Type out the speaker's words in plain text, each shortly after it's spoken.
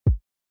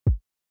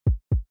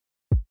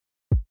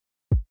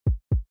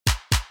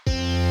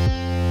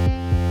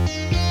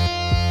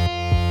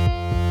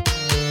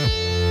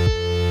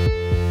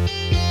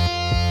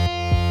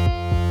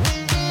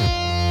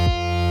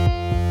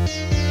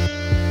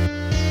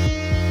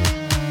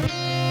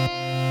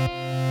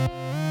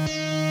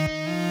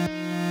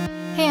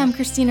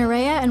Christina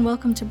Rea, and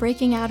welcome to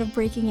Breaking Out of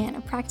Breaking In,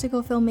 a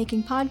practical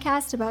filmmaking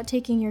podcast about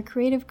taking your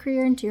creative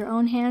career into your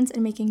own hands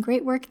and making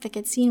great work that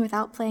gets seen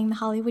without playing the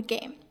Hollywood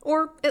game.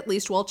 Or at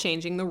least while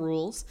changing the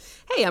rules.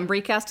 Hey, I'm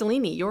Brie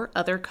Castellini, your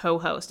other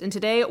co-host, and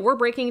today we're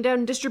breaking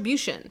down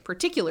distribution,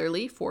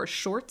 particularly for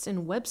shorts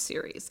and web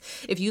series.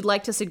 If you'd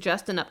like to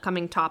suggest an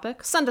upcoming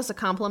topic, send us a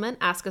compliment,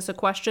 ask us a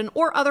question,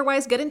 or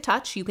otherwise get in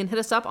touch, you can hit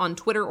us up on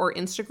Twitter or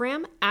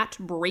Instagram at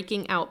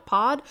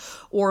BreakingOutPod,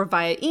 or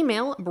via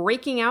email,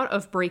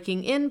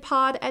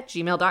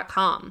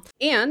 breakingoutofbreakinginpod@gmail.com.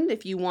 And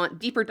if you want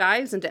deeper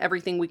dives into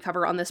everything we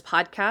cover on this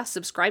podcast,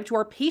 subscribe to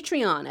our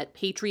Patreon at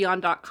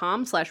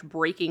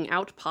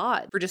patreon.com/breakingoutpod.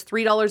 For just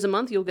 $3 a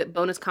month, you'll get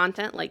bonus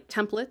content like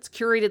templates,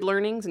 curated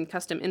learnings, and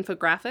custom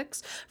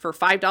infographics. For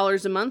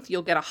 $5 a month,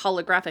 you'll get a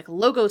holographic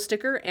logo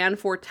sticker, and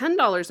for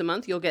 $10 a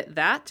month, you'll get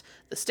that,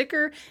 the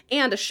sticker,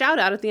 and a shout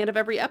out at the end of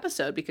every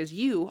episode because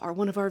you are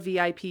one of our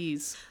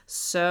VIPs.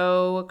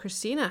 So,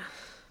 Christina,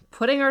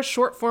 putting our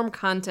short form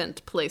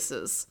content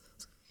places.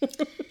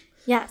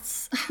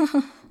 Yes.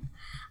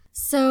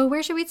 So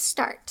where should we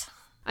start?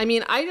 I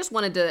mean, I just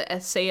wanted to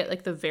say at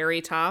like the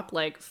very top,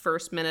 like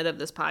first minute of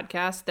this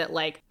podcast, that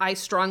like I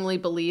strongly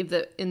believe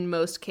that in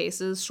most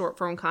cases, short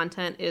form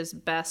content is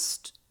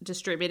best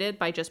distributed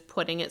by just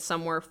putting it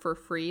somewhere for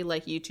free,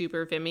 like YouTube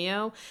or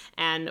Vimeo,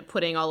 and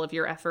putting all of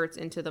your efforts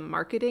into the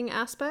marketing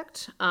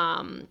aspect.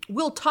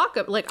 We'll talk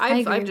like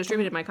I've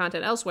distributed my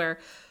content elsewhere,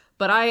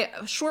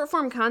 but short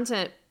form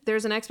content,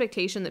 there's an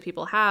expectation that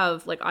people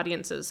have, like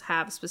audiences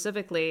have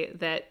specifically,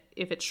 that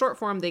if it's short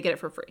form, they get it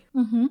for free.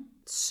 Mm-hmm.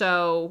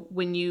 So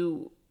when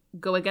you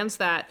go against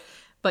that,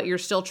 but you're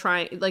still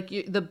trying, like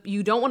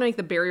you don't want to make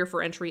the barrier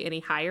for entry any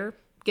higher.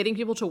 Getting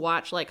people to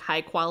watch like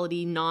high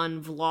quality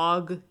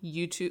non-vlog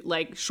YouTube,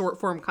 like short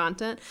form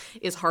content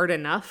is hard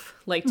enough.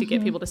 Like to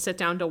get people to sit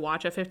down to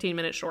watch a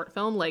 15-minute short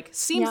film, like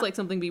seems like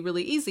something be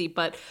really easy,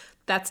 but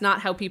that's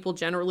not how people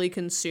generally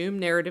consume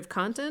narrative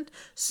content.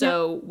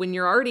 So when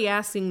you're already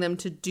asking them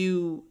to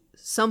do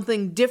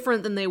something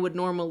different than they would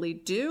normally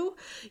do,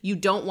 you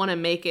don't want to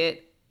make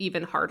it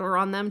even harder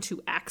on them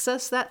to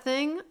access that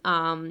thing.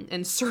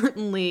 And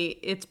certainly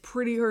it's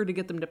pretty hard to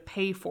get them to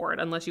pay for it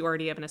unless you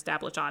already have an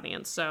established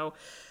audience. So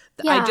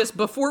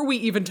before we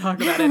even talk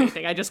about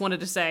anything, I just wanted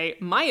to say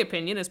my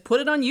opinion is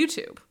put it on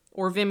YouTube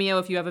or Vimeo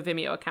if you have a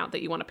Vimeo account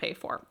that you want to pay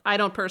for. I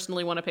don't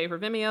personally want to pay for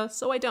Vimeo,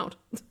 so I don't.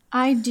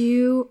 I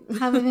do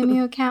have a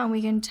Vimeo account, and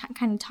we can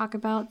kind of talk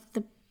about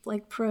the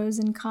like pros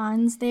and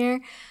cons there.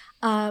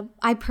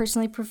 I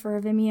personally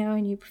prefer Vimeo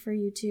and you prefer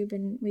YouTube,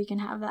 and we can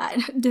have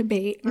that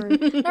debate, or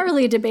not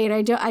really a debate.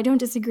 I don't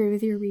disagree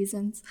with your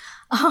reasons.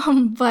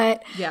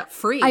 But yeah,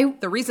 free.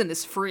 The reason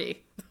is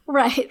free.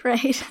 Right.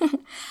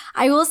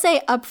 I will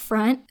say up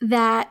front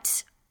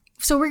that,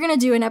 so we're going to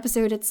do an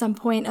episode at some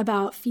point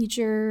about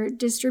feature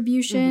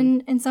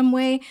distribution in some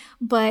way.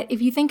 But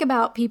if you think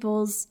about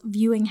people's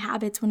viewing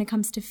habits when it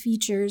comes to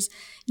features,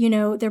 you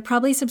know, they're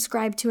probably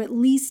subscribed to at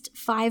least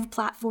 5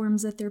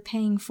 platforms that they're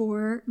paying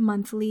for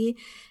monthly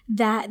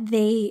that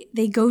they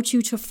go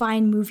to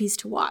find movies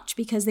to watch,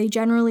 because they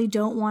generally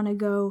don't want to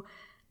go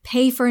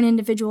pay for an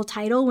individual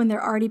title when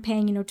they're already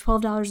paying, you know,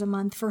 $12 a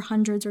month for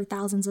hundreds or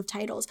thousands of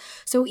titles.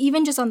 So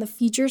even just on the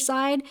feature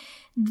side,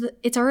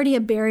 it's already a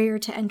barrier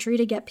to entry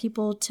to get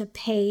people to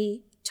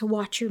pay to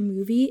watch your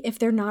movie if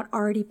they're not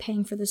already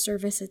paying for the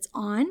service it's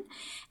on.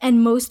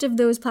 And most of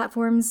those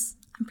platforms,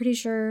 I'm pretty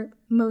sure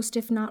most,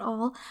 if not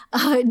all,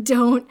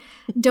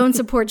 don't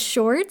support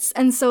shorts.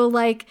 And so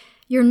like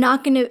they're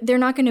not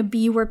gonna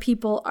be where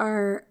people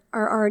are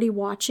already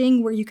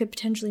watching, where you could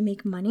potentially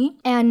make money.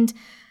 And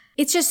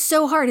it's just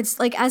so hard.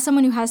 It's like, as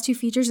someone who has 2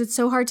 features, it's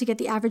so hard to get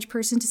the average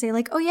person to say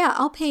like, oh yeah,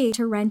 I'll pay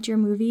to rent your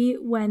movie,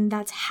 when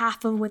that's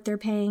half of what they're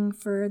paying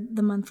for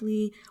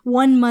the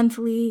one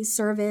monthly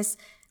service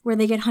where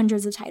they get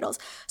hundreds of titles.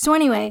 So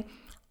anyway,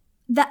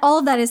 all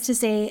of that is to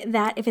say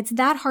that if it's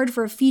that hard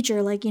for a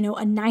feature, like, you know,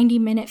 a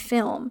 90-minute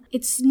film,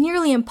 it's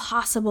nearly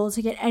impossible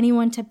to get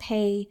anyone to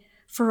pay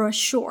for a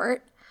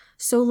short.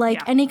 So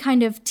like any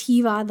kind of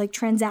TVOD, like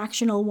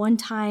transactional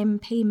one-time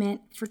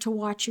payment to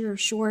watch your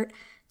short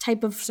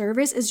type of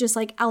service is just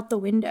like out the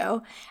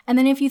window. And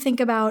then if you think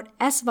about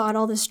SVOD,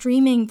 all the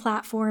streaming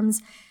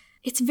platforms,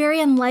 it's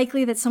very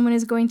unlikely that someone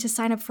is going to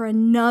sign up for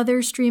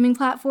another streaming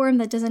platform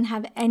that doesn't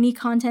have any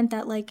content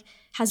that like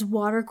has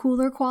water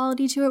cooler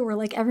quality to it, where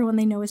like everyone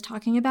they know is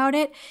talking about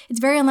it. It's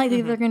very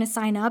unlikely that they're going to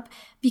sign up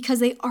because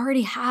they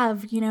already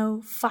have, you know,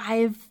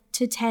 5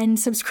 to 10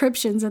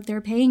 subscriptions that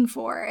they're paying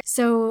for.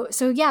 So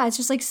yeah, it's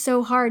just like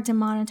so hard to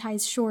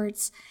monetize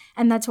shorts.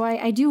 And that's why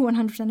I do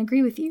 100%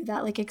 agree with you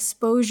that like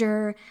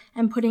exposure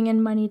and putting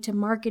in money to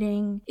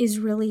marketing is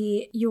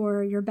really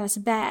your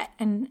best bet.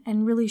 And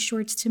really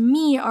shorts to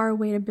me are a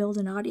way to build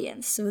an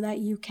audience so that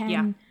you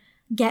can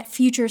get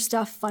future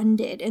stuff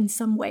funded in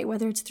some way,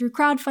 whether it's through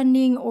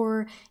crowdfunding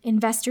or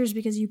investors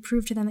because you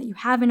prove to them that you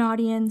have an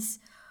audience,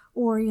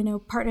 or, you know,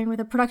 partnering with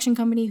a production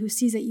company who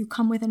sees that you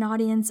come with an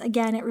audience.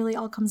 Again, it really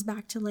all comes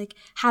back to like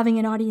having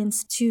an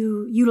audience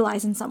to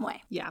utilize in some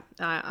way. Yeah,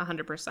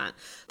 100%.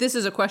 This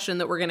is a question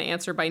that we're going to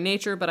answer by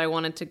nature, but I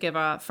wanted to give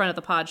a friend of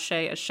the pod,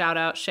 Shay, a shout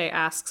out. Shay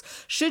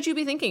asks, should you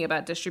be thinking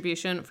about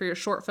distribution for your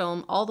short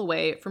film all the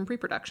way from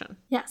pre-production?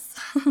 Yes,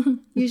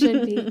 you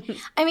should be.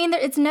 I mean,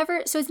 it's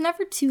never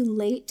too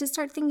late to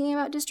start thinking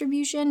about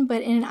distribution,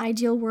 but in an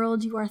ideal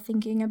world, you are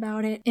thinking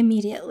about it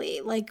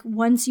immediately. Like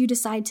once you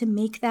decide to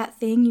make that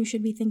thing, you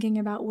should be thinking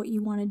about what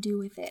you want to do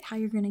with it, how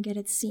you're going to get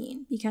it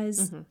seen,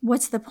 because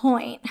what's the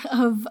point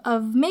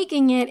of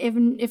making it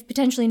if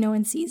potentially no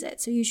one sees it?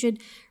 So you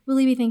should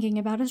really be thinking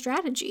about a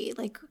strategy.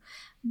 Like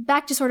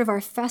back to sort of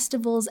our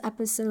festivals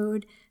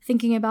episode,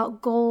 thinking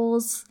about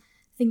goals,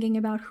 thinking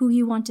about who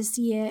you want to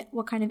see it,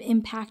 what kind of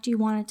impact you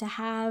want it to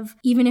have,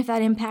 even if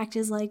that impact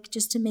is like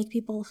just to make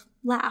people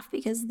laugh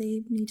because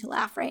they need to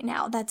laugh right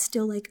now. That's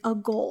still like a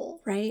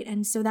goal, right?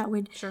 And so that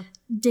would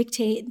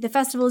dictate the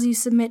festivals you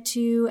submit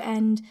to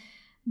and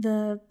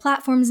the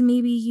platforms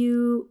maybe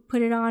you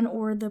put it on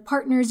or the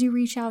partners you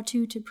reach out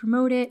to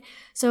promote it.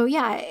 So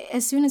yeah,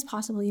 as soon as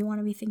possible, you want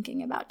to be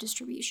thinking about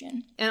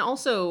distribution. And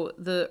also,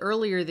 the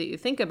earlier that you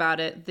think about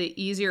it, the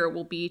easier it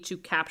will be to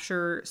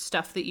capture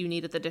stuff that you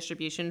need at the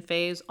distribution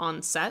phase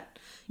on set.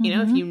 You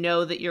know, if you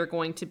know that you're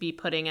going to be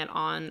putting it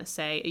on,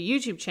 say, a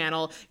YouTube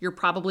channel, you're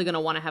probably going to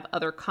want to have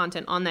other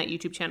content on that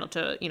YouTube channel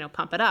to, you know,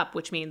 pump it up,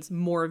 which means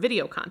more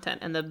video content.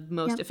 And the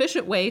most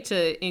efficient way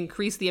to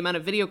increase the amount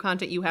of video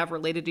content you have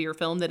related to your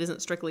film that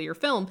isn't strictly your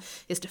film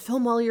is to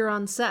film while you're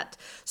on set.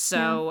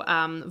 So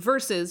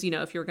versus, you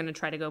know, if you're going to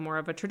try to go more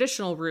of a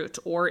traditional route,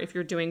 or if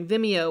you're doing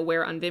Vimeo,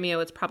 where on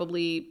Vimeo it's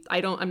probably,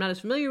 I'm not as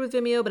familiar with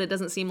Vimeo, but it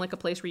doesn't seem like a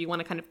place where you want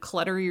to kind of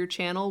clutter your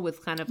channel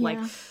with kind of like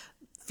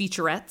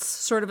featurettes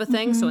sort of a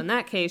thing. So in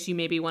that case, you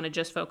maybe want to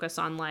just focus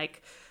on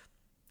like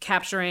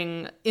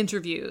capturing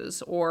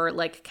interviews or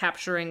like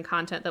capturing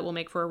content that will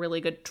make for a really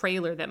good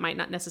trailer that might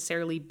not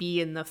necessarily be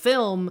in the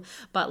film,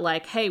 but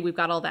like, hey, we've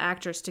got all the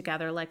actors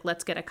together, like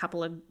let's get a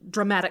couple of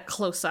dramatic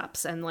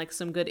close-ups and like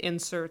some good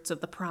inserts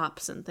of the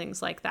props and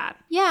things like that.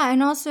 Yeah,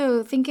 and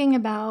also thinking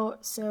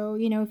about, so,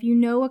 you know, if you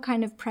know what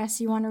kind of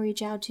press you want to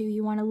reach out to,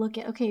 you want to look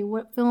at, okay,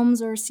 what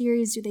films or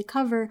series do they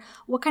cover?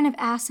 What kind of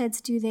assets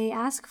do they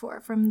ask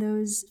for from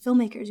those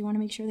filmmakers? You want to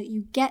make sure that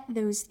you get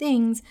those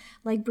things,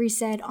 like Bree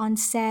said, on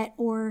set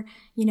or,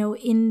 you know,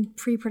 in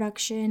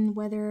pre-production,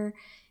 whether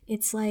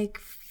it's like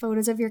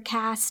photos of your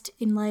cast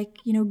in like,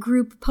 you know,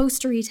 group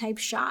postery type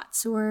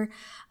shots, or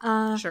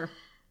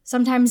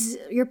sometimes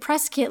your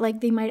press kit, like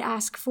they might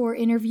ask for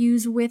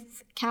interviews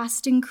with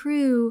cast and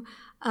crew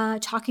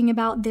talking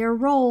about their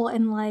role,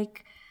 and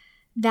like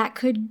that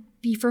could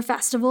be for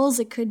festivals,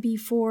 it could be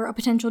for a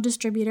potential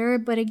distributor,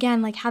 but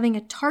again, like having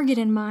a target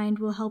in mind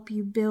will help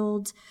you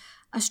build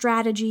a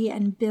strategy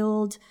and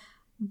build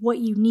what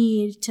you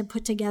need to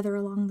put together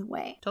along the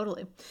way.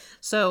 Totally.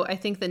 So I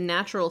think the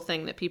natural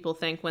thing that people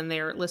think when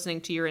they're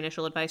listening to your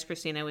initial advice,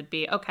 Christina, would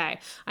be, okay,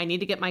 I need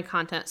to get my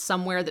content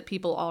somewhere that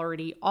people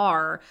already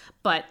are,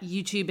 but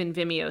YouTube and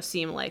Vimeo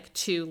seem like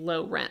too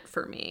low rent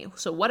for me.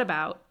 So what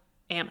about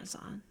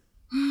Amazon?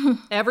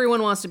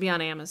 Everyone wants to be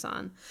on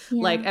Amazon.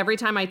 Yeah. Like every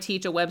time I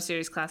teach a web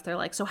series class, they're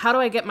like, so how do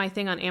I get my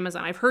thing on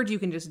Amazon? I've heard you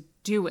can just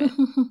do it.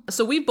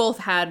 So we both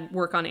had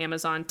work on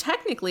Amazon.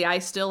 Technically, I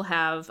still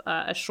have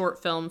a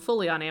short film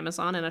fully on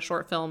Amazon and a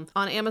short film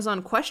on Amazon ?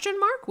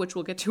 Which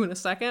we'll get to in a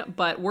second.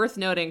 But worth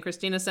noting,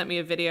 Christina sent me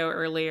a video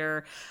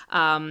earlier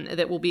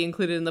that will be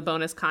included in the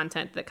bonus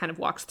content that kind of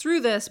walks through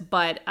this.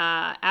 But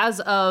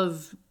as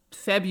of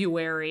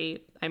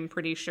February, I'm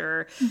pretty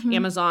sure,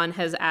 Amazon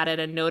has added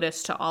a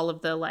notice to all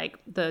of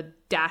the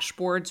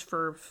dashboards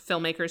for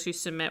filmmakers who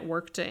submit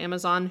work to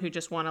Amazon who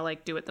just want to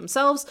like do it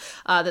themselves,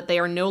 that they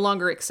are no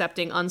longer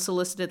accepting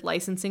unsolicited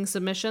licensing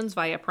submissions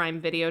via Prime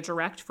Video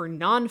Direct for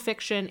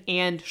nonfiction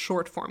and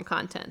short form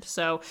content.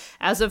 So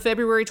as of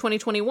February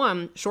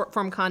 2021, short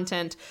form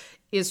content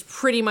is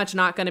pretty much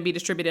not going to be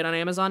distributed on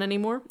Amazon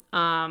anymore.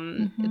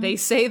 They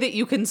say that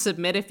you can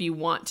submit if you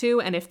want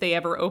to, and if they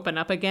ever open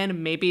up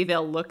again, maybe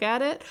they'll look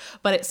at it.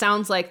 But it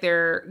sounds like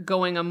they're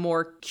going a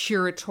more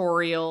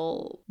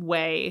curatorial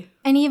way.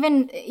 And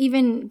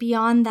even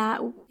beyond that,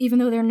 even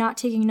though they're not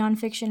taking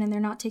nonfiction and they're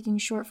not taking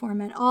short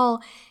form at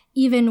all,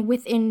 even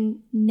within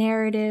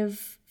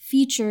narrative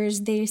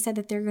features, they said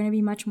that they're going to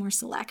be much more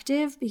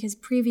selective, because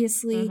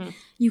previously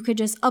you could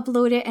just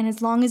upload it, and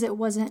as long as it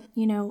wasn't,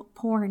 you know,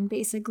 porn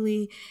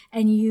basically,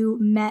 and you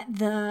met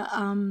the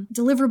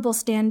deliverable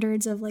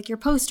standards of like your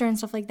poster and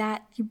stuff like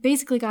that, you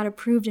basically got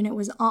approved and it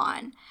was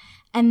on.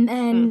 And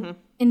then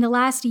in the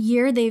last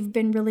year, they've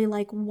been really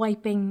like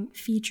wiping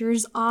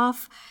features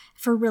off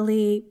for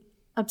really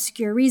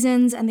obscure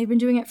reasons, and they've been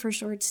doing it for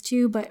shorts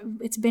too, but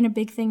it's been a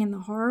big thing in the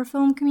horror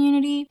film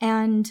community,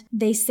 and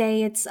they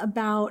say it's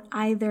about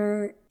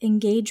either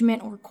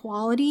engagement or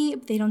quality.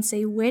 They don't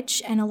say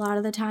which, and a lot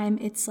of the time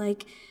it's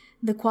like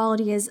the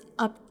quality is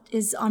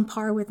on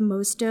par with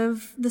most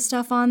of the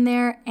stuff on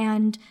there,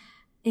 and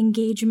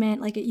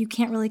engagement. Like you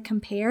can't really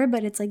compare,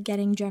 but it's like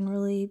getting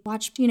generally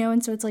watched,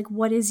 and so it's like,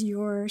 what is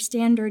your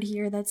standard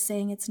here that's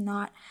saying it's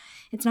not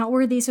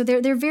worthy? So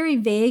they're very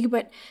vague,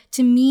 but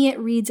to me it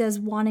reads as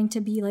wanting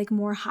to be like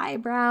more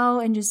highbrow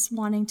and just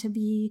wanting to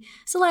be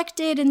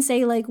selected and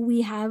say like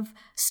we have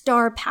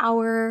star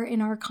power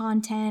in our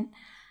content.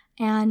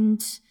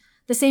 And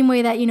the same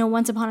way that,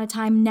 once upon a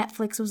time,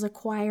 Netflix was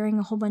acquiring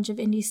a whole bunch of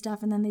indie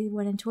stuff, and then they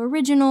went into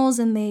originals,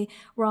 and they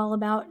were all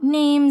about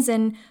names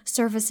and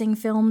surfacing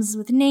films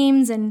with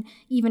names. And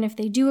even if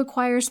they do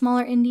acquire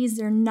smaller indies,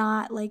 they're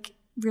not like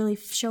really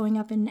showing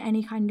up in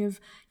any kind of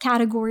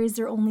categories.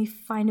 They're only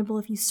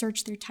findable if you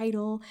search their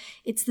title.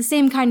 It's the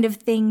same kind of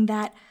thing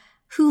that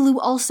Hulu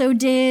also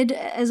did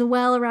as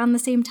well around the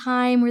same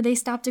time, where they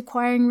stopped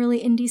acquiring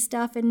really indie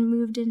stuff and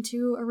moved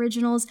into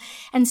originals.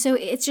 And so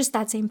it's just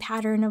that same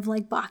pattern of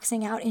like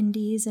boxing out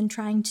indies and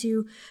trying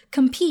to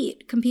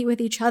compete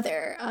with each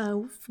other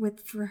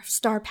for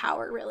star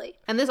power, really.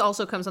 And this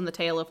also comes on the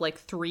tail of like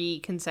 3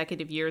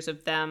 consecutive years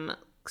of them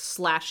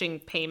slashing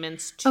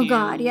payments to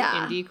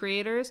indie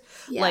creators.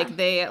 Yeah.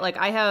 Like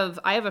I have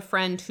a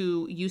friend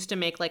who used to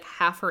make like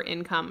half her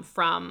income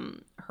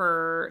from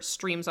her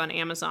streams on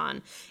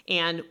Amazon,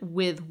 and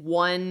with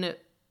one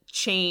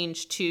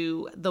change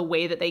to the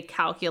way that they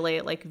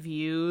calculate like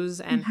views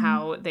and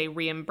how they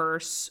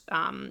reimburse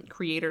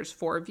creators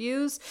for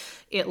views,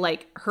 it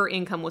like her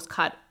income was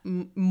cut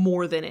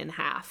more than in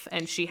half,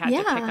 and she had to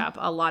pick up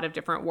a lot of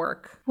different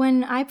work.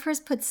 When I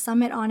first put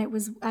Summit on, it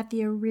was at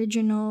the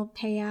original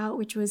payout,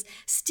 which was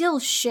still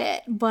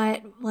shit,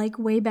 but like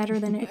way better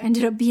than it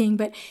ended up being.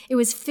 But it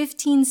was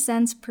 15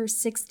 cents per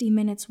 60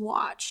 minutes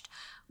watched,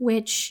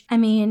 which, I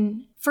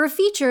mean, for a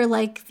feature,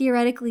 like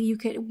theoretically you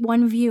could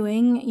one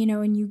viewing,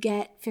 and you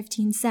get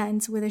 15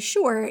 cents. With a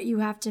short, you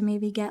have to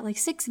maybe get like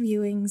 6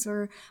 viewings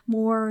or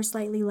more or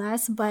slightly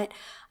less, but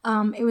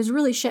it was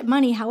really shit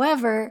money.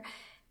 However,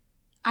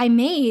 I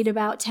made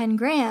about 10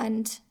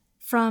 grand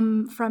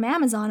from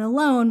Amazon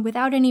alone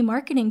without any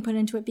marketing put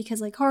into it, because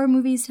like horror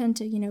movies tend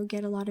to,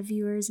 get a lot of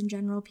viewers in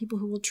general, people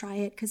who will try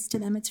it because to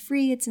them it's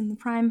free, it's in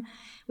the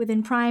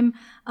within Prime.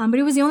 But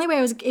it was the only way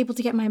I was able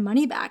to get my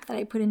money back that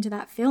I put into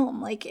that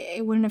film. Like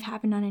it wouldn't have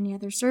happened on any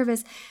other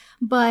service.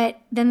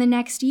 But then the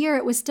next year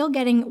it was still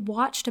getting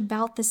watched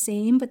about the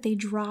same, but they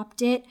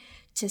dropped it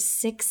to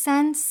 6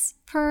 cents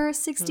per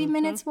 60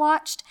 minutes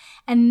watched.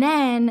 And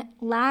then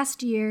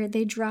last year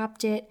they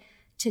dropped it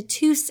to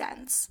 2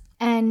 cents.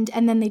 And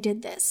then they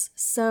did this.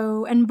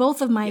 So, and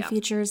both of my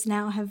features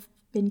now have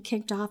been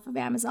kicked off of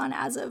Amazon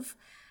as of,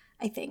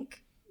 I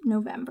think,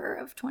 November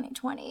of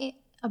 2020.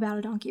 About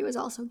a Donkey was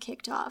also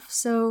kicked off.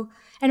 So,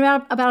 and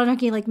About a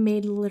Donkey like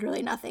made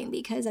literally nothing,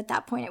 because at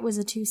that point it was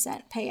a 2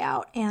 cent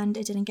payout and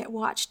it didn't get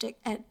watched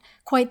at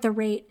quite the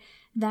rate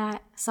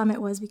that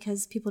Summit was,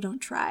 because people don't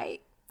try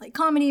like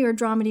comedy or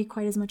dramedy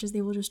quite as much as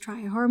they will just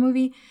try a horror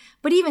movie.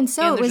 But even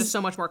so, and there's it was just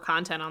so much more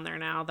content on there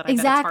now that I bet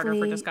it's harder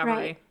for discovery.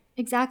 Right.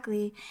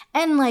 Exactly.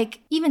 And like,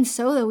 even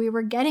so though, we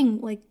were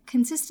getting like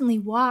consistently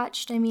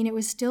watched. I mean, it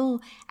was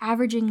still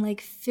averaging like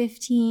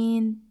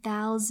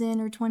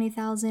 15,000 or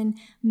 20,000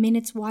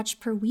 minutes watched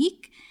per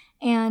week.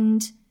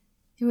 And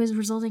it was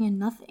resulting in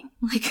nothing.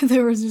 Like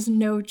there was just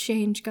no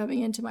change coming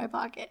into my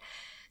pocket.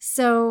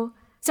 So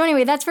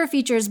anyway, that's for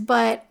features,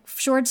 but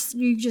shorts,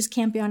 you just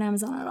can't be on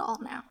Amazon at all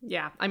now.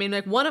 Yeah. I mean,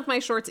 like one of my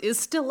shorts is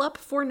still up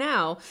for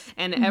now.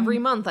 And every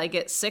month I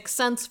get 6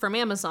 cents from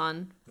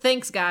Amazon.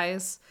 Thanks,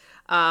 guys.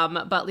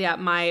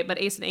 But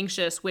Ace and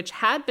Anxious, which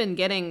had been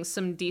getting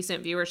some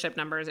decent viewership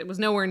numbers, it was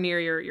nowhere near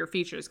your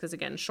features, because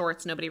again,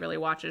 shorts, nobody really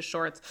watches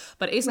shorts,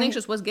 but Ace and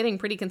Anxious was getting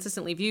pretty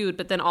consistently viewed.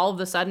 But then all of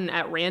a sudden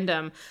at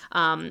random,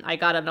 I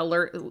got an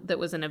alert that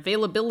was an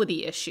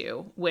availability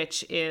issue,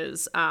 which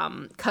is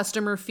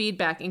customer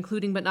feedback,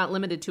 including but not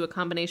limited to a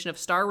combination of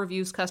star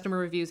reviews, customer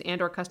reviews,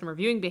 and or customer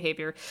viewing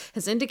behavior,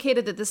 has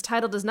indicated that this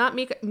title does not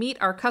meet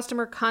our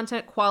customer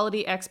content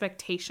quality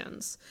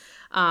expectations.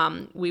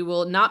 We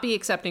will not be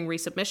accepting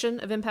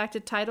resubmission of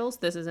impacted titles.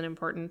 This is an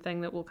important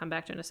thing that we'll come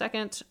back to in a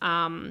second.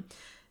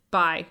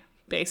 Bye,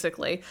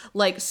 basically.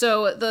 Like,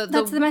 so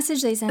that's the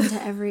message they send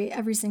to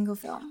every single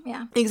film.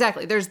 Yeah,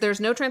 exactly. There's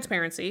no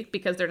transparency,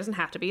 because there doesn't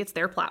have to be. It's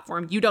their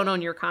platform. You don't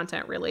own your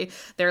content, really.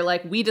 They're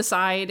like, we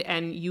decide,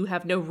 and you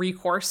have no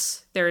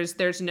recourse.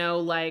 There's no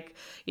like,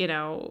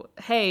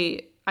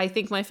 hey, I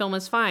think my film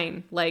is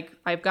fine. Like,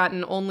 I've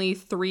gotten only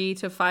 3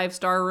 to 5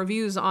 star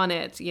reviews on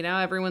it.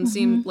 Everyone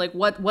seemed like,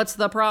 what's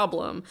the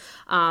problem?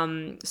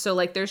 So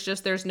like,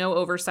 there's no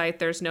oversight.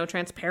 There's no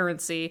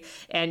transparency,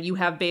 and you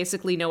have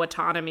basically no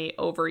autonomy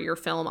over your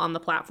film on the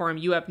platform.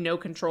 You have no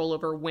control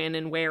over when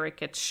and where it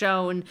gets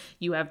shown.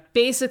 You have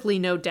basically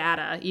no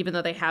data, even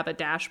though they have a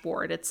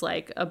dashboard. It's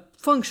like a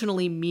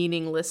functionally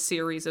meaningless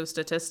series of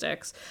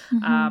statistics.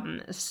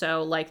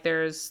 So like,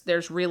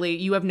 there's really,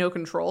 you have no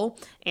control,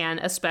 and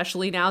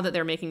especially now that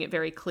they're making it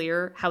very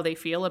clear how they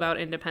feel about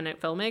independent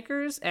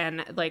filmmakers,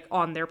 and like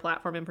on their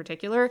platform in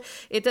particular,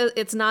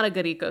 it's not a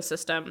good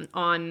ecosystem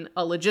on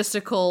a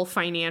logistical,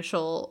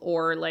 financial,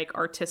 or like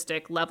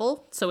artistic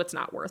level, so it's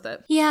not worth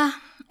it. Yeah.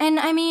 And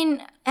I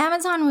mean,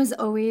 Amazon was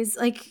always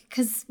like,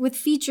 because with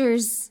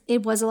features,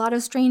 it was a lot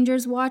of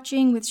strangers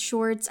watching. With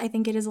shorts, I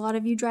think it is a lot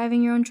of you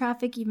driving your own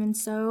traffic, even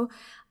so.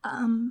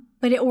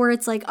 Or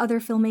it's like other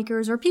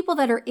filmmakers or people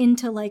that are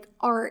into like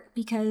art,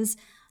 because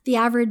the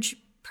average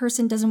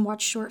person doesn't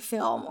watch short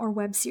film or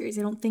web series.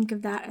 They don't think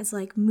of that as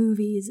like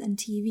movies and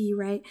TV,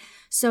 right?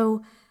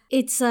 So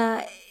it's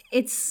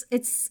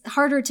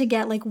harder to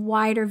get like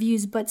wider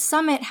views, but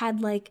Summit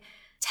had like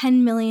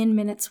 10 million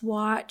minutes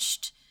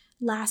watched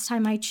last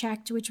time I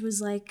checked, which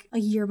was like a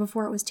year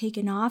before it was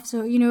taken off.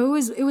 So, you know,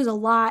 it was a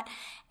lot.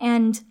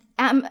 And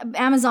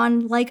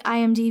Amazon, like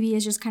IMDb,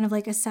 is just kind of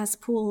like a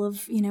cesspool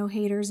of, you know,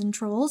 haters and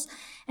trolls.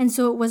 And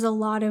so it was a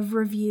lot of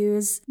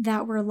reviews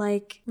that were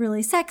like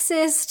really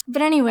sexist.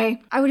 But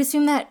anyway, I would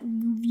assume that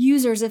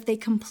users, if they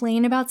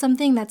complain about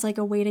something, that's like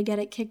a way to get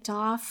it kicked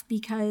off,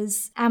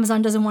 because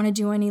Amazon doesn't want to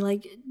do any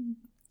like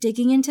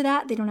digging into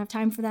that. They don't have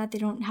time for that. They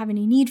don't have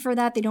any need for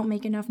that. They don't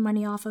make enough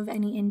money off of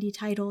any indie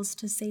titles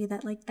to say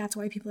that like that's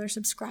why people are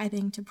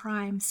subscribing to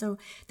Prime. So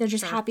they're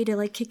just happy to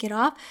like kick it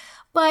off.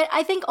 But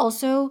I think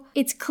also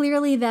it's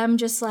clearly them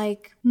just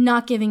like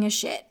not giving a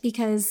shit,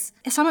 because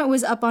Summit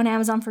was up on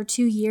Amazon for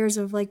 2 years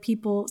of like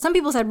people, some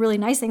people said really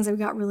nice things. We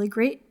got really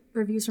great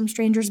reviews from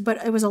strangers,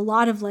 but it was a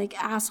lot of like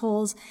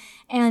assholes,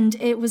 and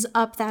it was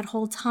up that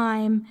whole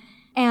time.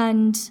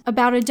 And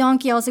About a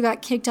Donkey also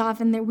got kicked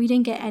off, and that we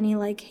didn't get any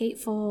like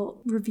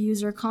hateful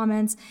reviews or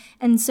comments.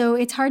 And so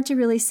it's hard to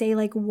really say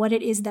like what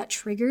it is that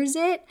triggers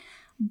it.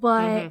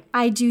 But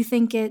I do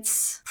think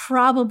it's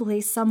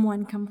probably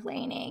someone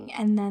complaining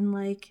and then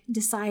like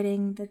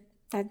deciding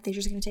that they're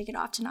just going to take it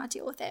off to not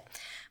deal with it.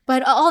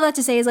 But all that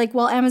to say is like,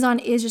 while Amazon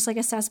is just like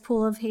a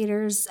cesspool of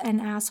haters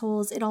and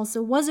assholes, it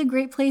also was a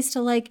great place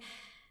to like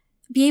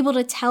be able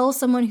to tell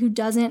someone who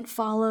doesn't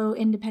follow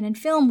independent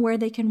film where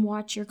they can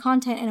watch your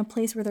content in a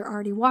place where they're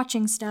already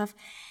watching stuff.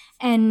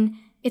 And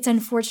it's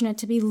unfortunate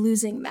to be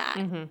losing that.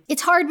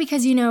 It's hard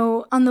because, you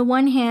know, on the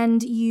one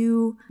hand,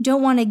 you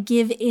don't want to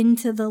give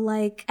into the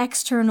like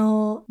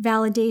external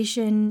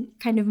validation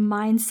kind of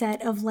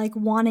mindset of like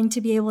wanting to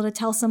be able to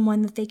tell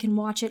someone that they can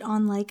watch it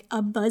on like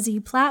a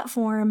buzzy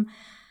platform.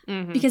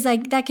 Because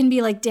like that can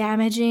be like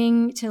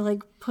damaging to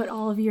like put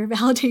all of your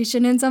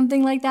validation in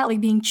something like that,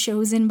 like being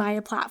chosen by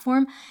a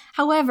platform.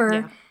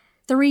 However,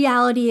 the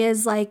reality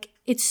is like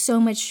it's so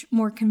much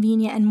more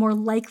convenient and more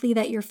likely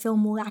that your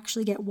film will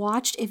actually get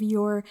watched if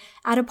you're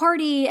at a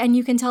party and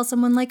you can tell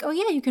someone like, oh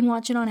yeah, you can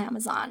watch it on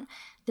Amazon.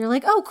 They're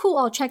like, oh cool,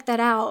 I'll check that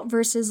out,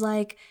 versus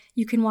like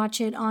you can watch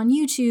it on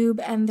YouTube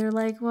and they're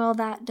like, well,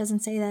 that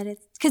doesn't say that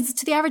it's, because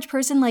to the average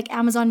person, like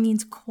Amazon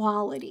means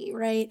quality,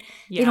 right?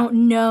 They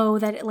don't know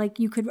that it, like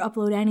you could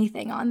upload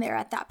anything on there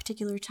at that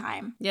particular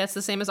time. Yeah, it's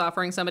the same as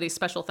offering somebody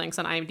special thanks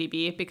on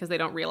IMDb, because they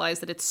don't realize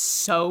that it's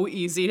so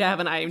easy to have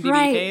an IMDb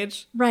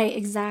page. Right,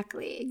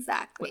 exactly.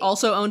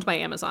 Also owned by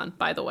Amazon,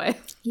 by the way.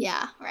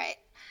 Yeah, right.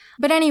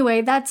 But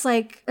anyway, that's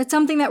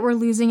something that we're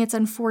losing. It's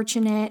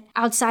unfortunate.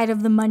 Outside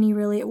of the money,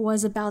 really, it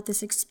was about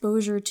this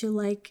exposure to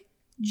like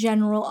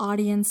general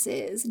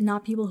audiences,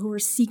 not people who are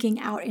seeking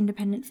out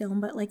independent film,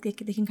 but like they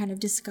can kind of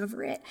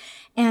discover it.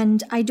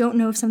 And I don't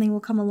know if something will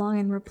come along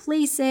and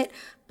replace it,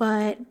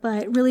 but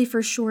really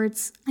for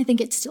shorts, I think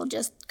it still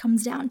just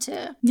comes down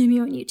to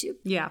Vimeo and YouTube.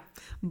 Yeah.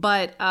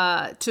 But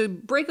to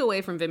break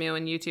away from Vimeo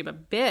and YouTube a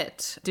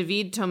bit,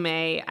 David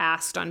Tomei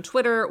asked on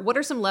Twitter, what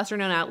are some lesser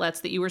known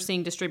outlets that you were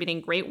seeing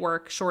distributing great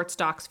work, shorts,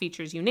 docs,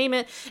 features, you name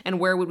it, and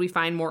where would we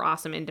find more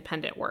awesome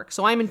independent work?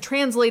 So I'm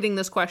translating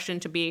this question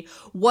to be,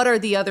 what are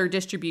the other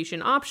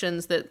distribution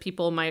options that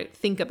people might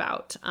think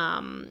about?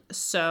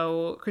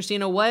 So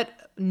Christina, what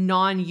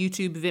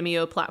non-YouTube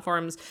Vimeo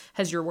platforms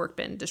has your work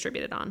been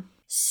distributed on?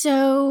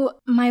 So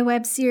my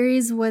web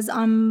series was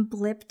on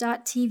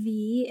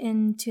blip.tv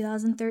in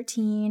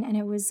 2013, and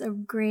it was a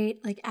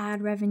great like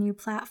ad revenue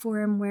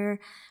platform where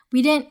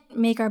we didn't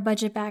make our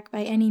budget back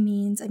by any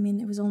means. I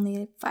mean, it was only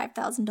a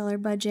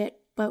 $5,000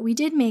 budget, but we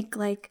did make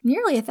like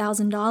nearly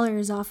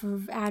 $1,000 off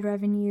of ad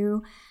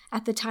revenue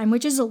at the time,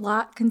 which is a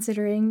lot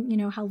considering, you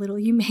know, how little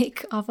you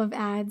make off of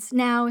ads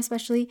now,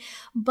 especially.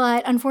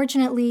 But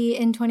unfortunately,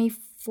 in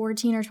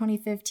 2014 or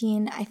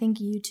 2015, I think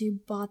YouTube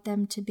bought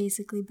them to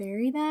basically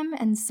bury them.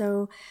 And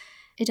so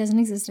it doesn't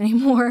exist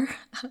anymore.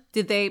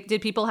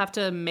 Did people have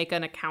to make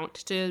an account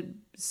to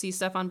see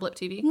stuff on Blip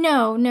TV?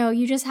 No,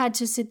 you just had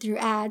to sit through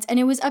ads. And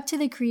it was up to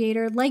the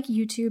creator, like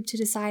YouTube, to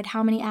decide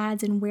how many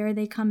ads and where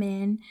they come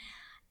in.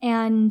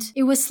 And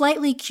it was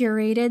slightly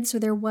curated, so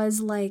there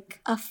was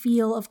like a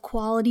feel of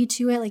quality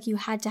to it. Like you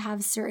had to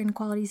have certain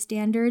quality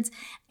standards.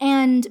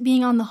 And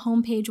being on the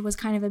homepage was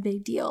kind of a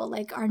big deal.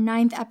 Like our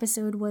 9th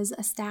episode was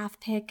a staff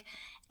pick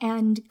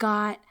and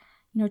got,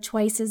 you know,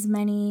 twice as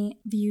many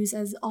views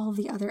as all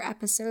the other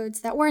episodes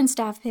that weren't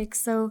staff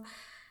picks. So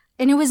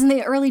and it was in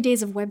the early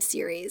days of web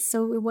series,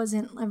 so it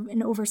wasn't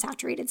an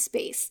oversaturated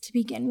space to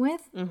begin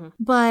with.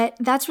 But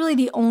that's really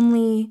the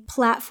only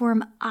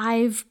platform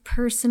I've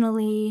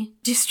personally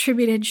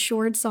distributed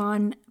shorts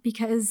on,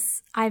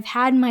 because I've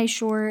had my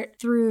short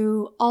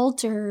through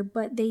Alter,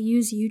 but they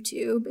use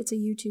YouTube. It's a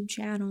YouTube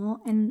channel,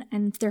 and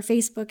their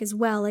Facebook as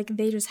well. Like,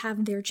 they just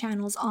have their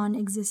channels on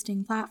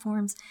existing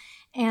platforms.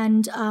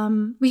 And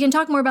we can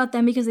talk more about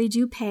them because they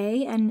do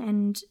pay,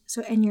 and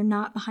you're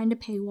not behind a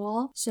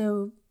paywall.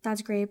 So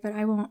that's great, but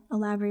I won't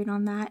elaborate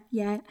on that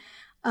yet.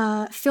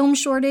 Film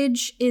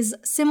Shortage is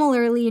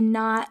similarly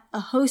not a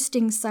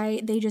hosting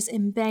site. They just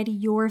embed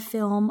your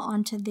film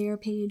onto their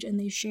page, and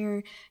they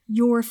share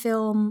your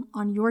film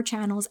on your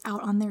channels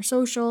out on their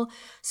social.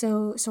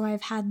 So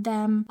I've had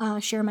them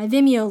share my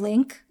Vimeo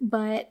link,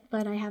 but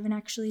I haven't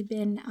actually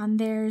been on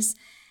theirs.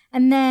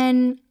 And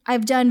then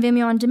I've done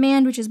Vimeo On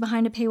Demand, which is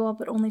behind a paywall,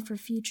 but only for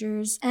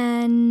features.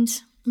 And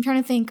I'm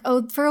trying to think.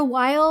 Oh, for a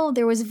while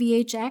there was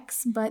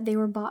VHX, but they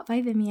were bought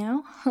by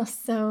Vimeo.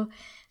 So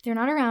they're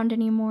not around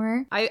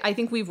anymore. I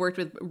think we've worked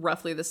with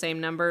roughly the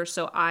same number.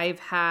 So I've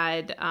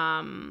had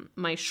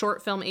my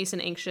short film Ace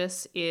and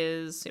Anxious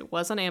it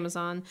was on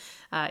Amazon.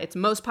 It's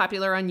most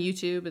popular on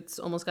YouTube. It's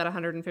almost got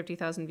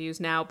 150,000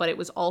 views now, but it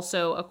was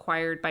also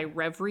acquired by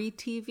Revry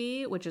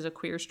TV, which is a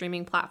queer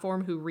streaming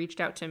platform, who reached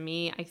out to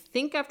me, I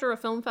think after a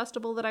film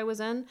festival that I was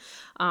in.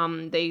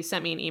 They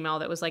sent me an email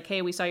that was like,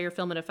 hey, we saw your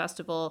film at a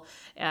festival,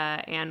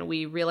 and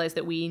we realized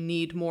that we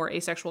need more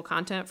asexual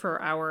content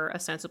for our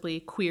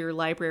ostensibly queer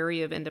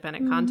library of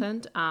independent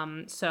content.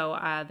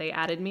 So they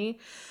added me.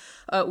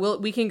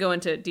 We can go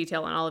into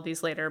detail on all of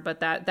these later, but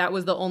that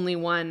was the only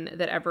one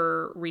that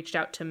ever reached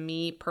out to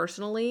me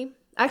personally.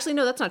 Actually,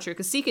 no, that's not true,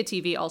 because Sika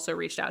TV also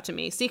reached out to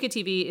me. Sika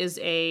TV is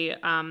a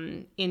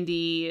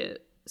indie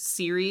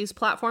series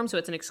platform, so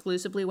it's an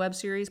exclusively web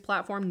series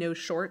platform, no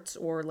shorts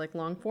or like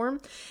long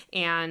form.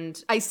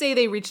 And I say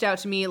they reached out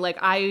to me, like,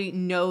 I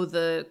know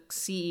the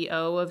CEO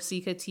of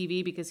Sika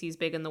TV because he's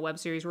big in the web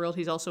series world.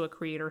 He's also a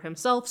creator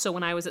himself, so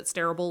when I was at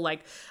Starable,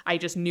 like, I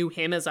just knew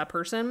him as a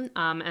person,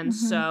 and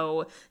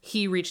so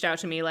he reached out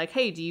to me like,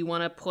 hey, do you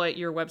want to put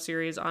your web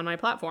series on my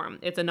platform?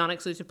 It's a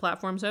non-exclusive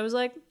platform, so I was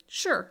like,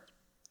 sure.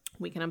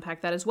 We can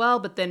unpack that as well.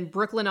 But then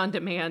Brooklyn On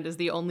Demand is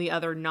the only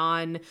other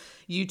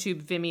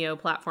non-YouTube Vimeo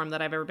platform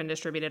that I've ever been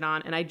distributed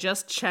on. And I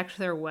just checked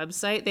their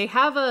website. They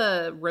have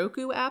a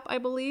Roku app, I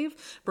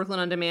believe. Brooklyn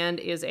On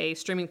Demand is a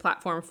streaming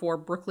platform for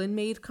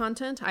Brooklyn-made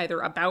content, either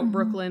about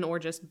Brooklyn or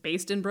just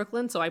based in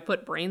Brooklyn. So I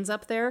put Brains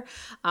up there.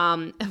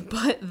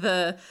 But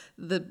the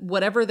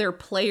whatever their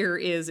player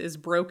is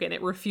broken.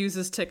 It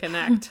refuses to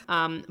connect.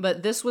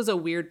 But this was a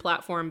weird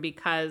platform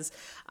because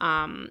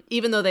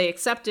even though they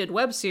accepted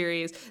web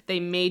series,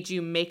 they made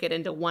you make it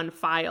into one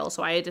file.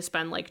 So I had to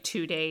spend like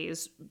 2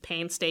 days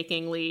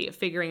painstakingly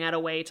figuring out a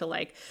way to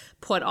like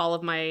put all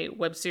of my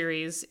web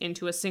series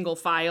into a single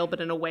file,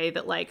 but in a way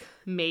that like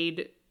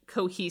made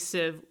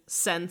cohesive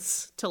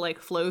sense to like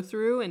flow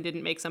through and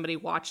didn't make somebody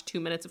watch 2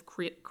 minutes of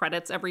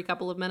credits every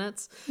couple of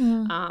minutes.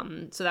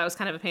 So that was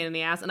kind of a pain in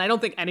the ass. And I don't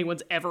think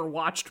anyone's ever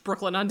watched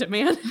Brooklyn On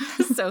Demand.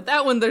 So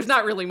that one, there's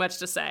not really much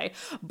to say.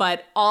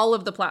 But all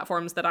of the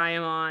platforms that I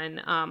am on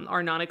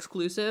are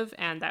non-exclusive.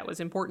 And that was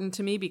important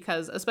to me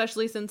because,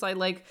 especially since I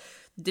like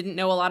didn't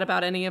know a lot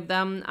about any of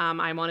them,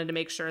 I wanted to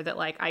make sure that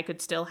like I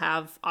could still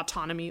have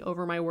autonomy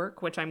over my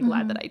work, which I'm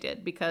glad that I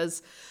did,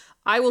 because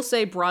I will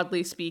say,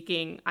 broadly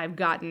speaking, I've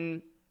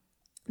gotten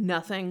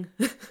nothing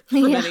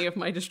from any of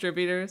my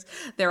distributors.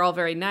 They're all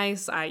very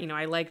nice. I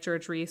like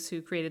George Reese,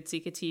 who created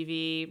Sika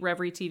TV.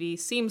 Revry TV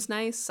seems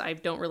nice. I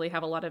don't really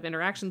have a lot of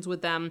interactions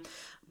with them,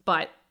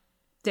 but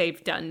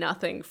they've done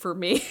nothing for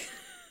me.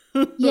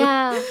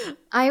 Yeah,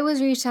 I was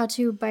reached out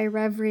to by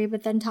Revry,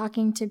 but then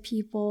talking to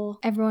people,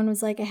 everyone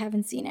was like, I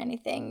haven't seen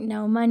anything.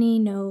 No money,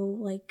 no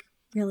like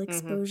real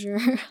exposure,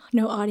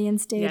 no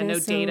audience data. Yeah, no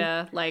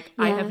data. Like,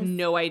 I have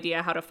no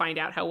idea how to find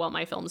out how well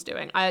my film's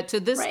doing. To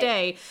this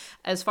day,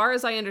 as far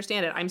as I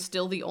understand it, I'm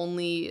still the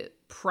only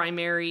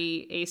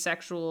primary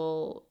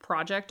asexual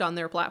project on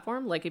their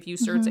platform. Like, if you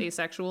search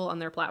asexual on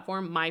their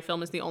platform, my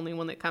film is the only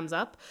one that comes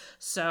up.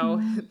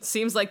 So it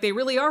seems like they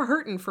really are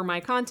hurting for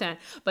my content.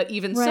 But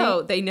even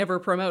so, they never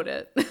promote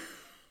it.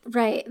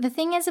 Right. The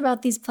thing is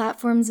about these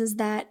platforms is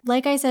that,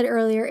 like I said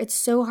earlier, it's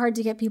so hard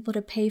to get people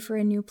to pay for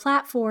a new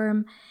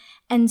platform.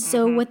 And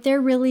so what they're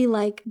really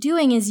like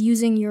doing is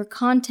using your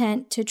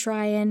content to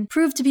try and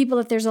prove to people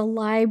that there's a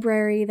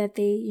library that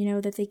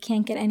they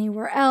can't get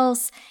anywhere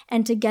else,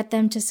 and to get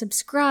them to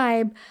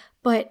subscribe.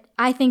 But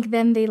I think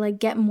then they like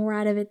get more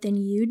out of it than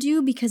you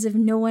do, because if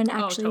no one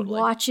actually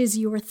watches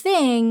your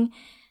thing,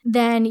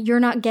 then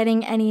you're not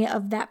getting any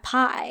of that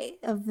pie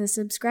of the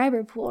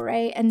subscriber pool,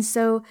 right? And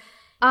so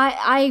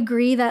I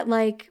agree that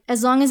like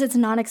as long as it's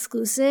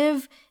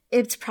non-exclusive,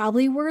 it's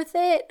probably worth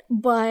it.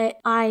 But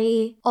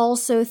I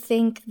also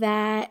think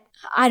that,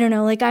 I don't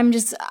know, like I'm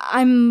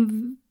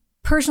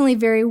personally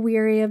very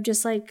weary of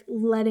just like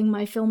letting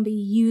my film be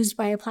used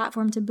by a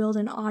platform to build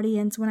an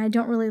audience when I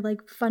don't really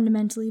like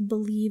fundamentally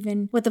believe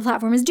in what the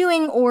platform is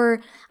doing,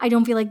 or I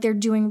don't feel like they're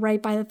doing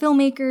right by the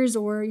filmmakers,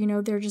 or, you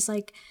know, they're just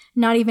like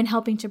not even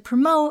helping to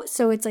promote.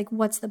 So it's like,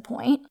 what's the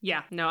point?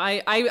 Yeah, no,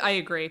 I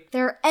agree.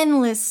 There are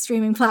endless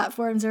streaming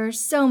platforms. There are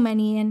so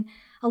many, and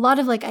a lot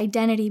of like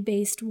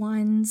identity-based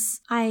ones.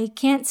 I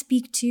can't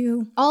speak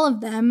to all of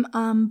them,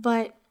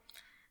 but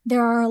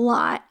there are a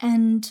lot,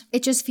 and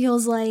it just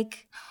feels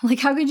like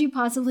how could you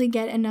possibly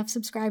get enough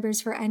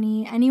subscribers for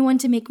anyone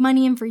to make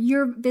money and for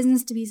your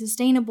business to be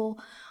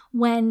sustainable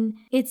when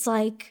it's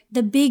like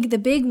the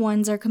big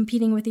ones are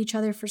competing with each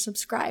other for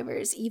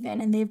subscribers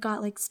even, and they've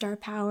got like star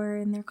power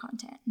in their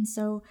content. And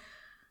so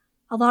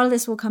a lot of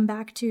this will come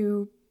back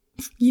to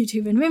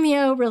YouTube and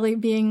Vimeo really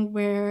being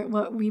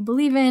what we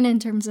believe in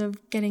terms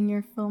of getting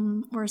your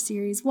film or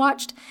series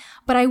watched.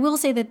 But I will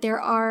say that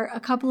there are a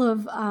couple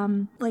of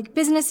like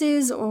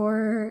businesses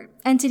or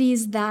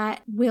entities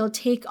that will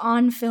take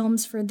on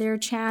films for their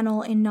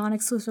channel in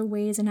non-exclusive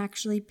ways and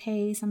actually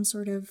pay some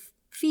sort of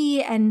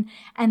fee, and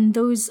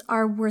those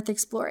are worth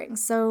exploring.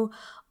 So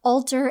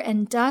Alter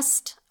and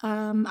Dust,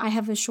 I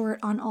have a short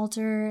on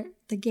Alter,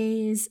 The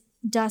Gaze.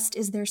 Dust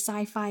is their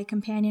sci-fi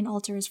companion.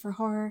 Alter is for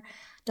horror.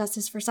 Dust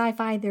is for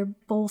sci-fi. They're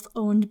both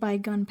owned by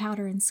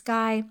Gunpowder and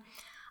Sky.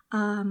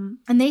 And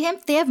they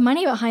have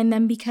money behind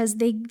them because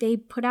they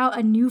put out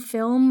a new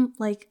film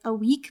like a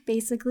week,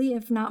 basically,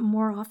 if not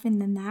more often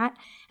than that.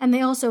 And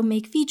they also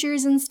make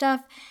features and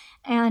stuff.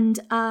 And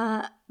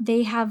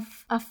they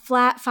have a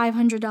flat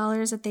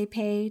 $500 that they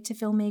pay to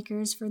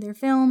filmmakers for their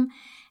film.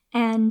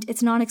 And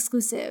it's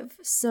non-exclusive.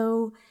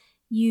 So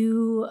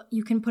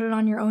you can put it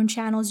on your own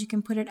channels, you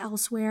can put it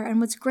elsewhere. And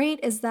what's great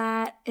is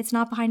that it's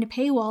not behind a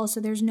paywall,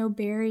 so there's no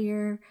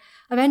barrier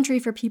of entry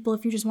for people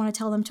if you just want to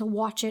tell them to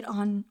watch it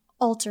on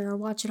Alter or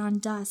watch it on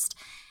Dust.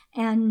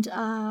 And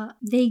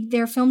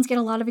their films get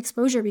a lot of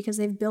exposure because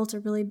they've built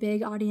a really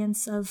big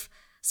audience of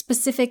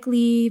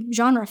specifically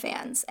genre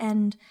fans.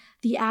 And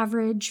the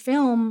average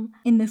film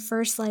in the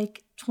first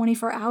like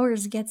 24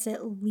 hours gets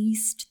at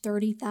least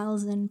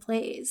 30,000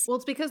 plays. Well,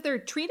 it's because they're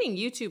treating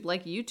YouTube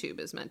like YouTube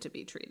is meant to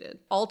be treated.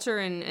 Alter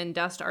and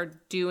Dust are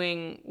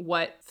doing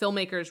what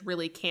filmmakers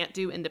really can't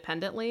do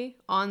independently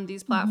on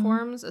these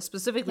platforms,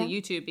 specifically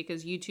YouTube,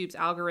 because YouTube's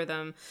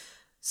algorithm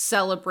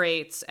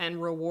celebrates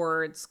and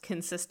rewards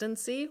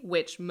consistency,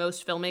 which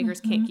most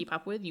filmmakers can't keep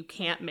up with. You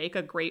can't make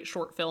a great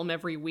short film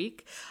every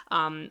week.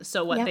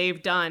 So what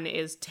they've done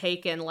is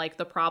taken like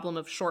the problem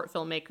of short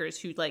filmmakers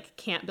who like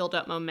can't build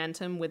up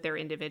momentum with their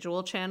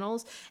individual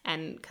channels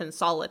and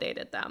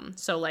consolidated them.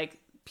 So like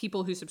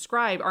people who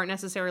subscribe aren't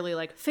necessarily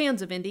like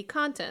fans of indie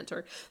content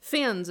or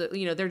fans,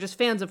 you know, they're just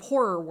fans of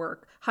horror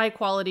work, high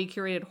quality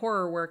curated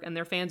horror work, and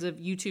they're fans of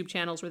YouTube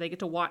channels where they get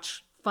to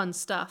watch fun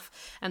stuff.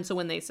 And so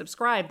when they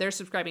subscribe, they're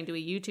subscribing to a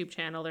YouTube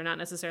channel. They're not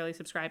necessarily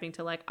subscribing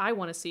to like, I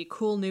want to see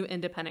cool new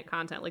independent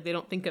content. Like they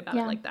don't think about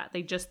it like that.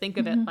 They just think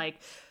of it like,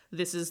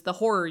 this is the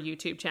horror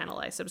YouTube channel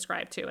I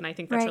subscribe to. And I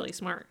think that's really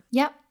smart.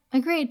 Yep.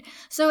 Agreed.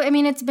 So, I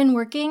mean, it's been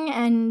working,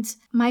 and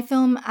my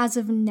film as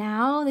of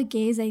now, The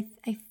Gaze, I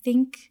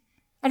think,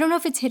 I don't know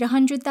if it's hit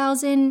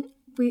 100,000.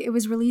 It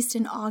was released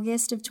in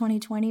August of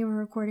 2020. We're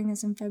recording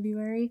this in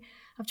February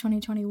of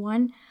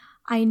 2021.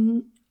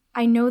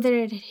 I know that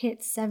it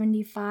hit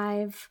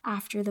 75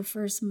 after the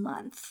first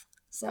month.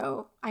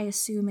 So I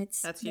assume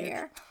it's there.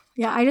 Huge.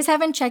 Yeah, I just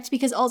haven't checked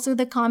because also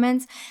the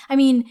comments, I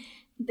mean,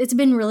 it's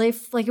been really,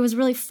 like, it was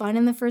really fun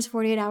in the first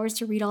 48 hours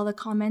to read all the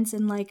comments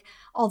and, like,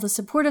 all the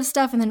supportive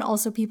stuff, and then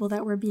also people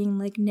that were being,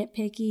 like,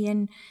 nitpicky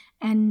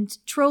and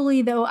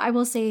trolly, though I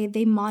will say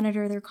they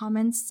monitor their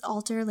comments,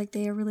 Alter, like,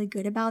 they are really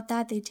good about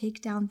that. They take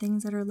down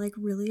things that are, like,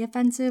 really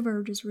offensive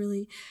or just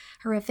really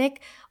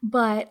horrific.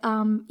 But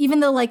even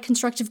though, like,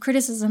 constructive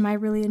criticism I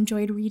really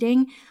enjoyed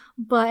reading,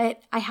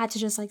 but I had to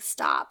just like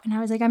stop. And I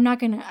was like,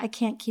 I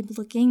can't keep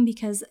looking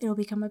because it'll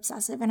become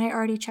obsessive. And I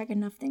already check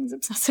enough things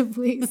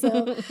obsessively.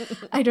 So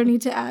I don't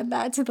need to add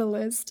that to the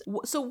list.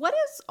 So what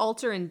is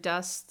Alter and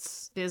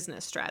Dust's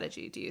business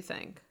strategy, do you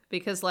think?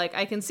 Because like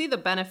I can see the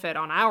benefit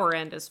on our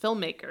end as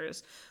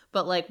filmmakers,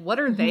 but like what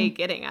are they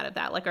getting out of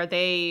that? Like are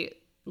they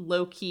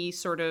low-key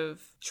sort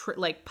of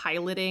like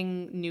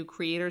piloting new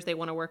creators they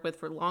want to work with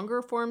for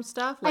longer form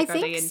stuff? Like are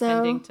they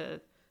intending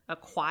to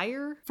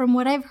acquire? From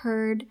what I've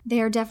heard, they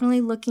are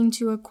definitely looking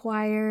to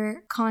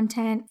acquire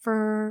content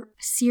for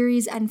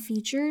series and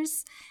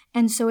features.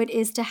 And so it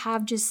is to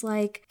have just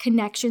like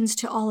connections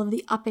to all of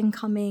the up and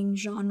coming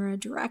genre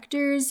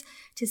directors,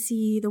 to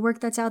see the work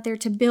that's out there,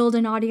 to build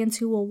an audience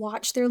who will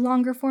watch their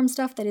longer form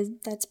stuff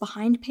that's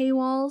behind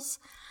paywalls.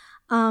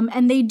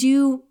 And they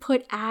do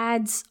put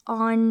ads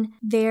on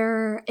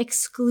their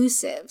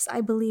exclusives,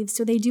 I believe.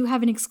 So they do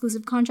have an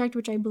exclusive contract,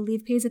 which I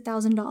believe pays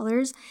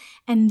 $1,000.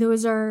 And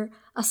those are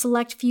a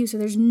select few. So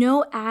there's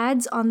no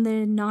ads on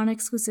the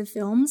non-exclusive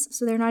films.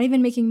 So they're not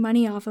even making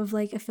money off of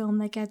like a film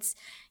that gets,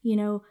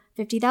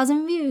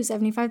 50,000 views,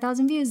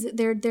 75,000 views.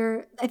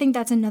 I think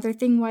that's another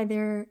thing why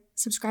they're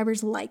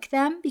subscribers like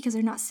them because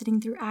they're not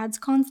sitting through ads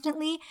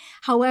constantly.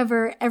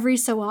 However, every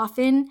so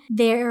often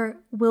there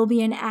will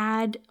be an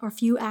ad or a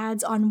few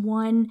ads on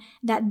one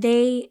that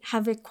they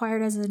have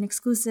acquired as an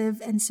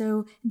exclusive, and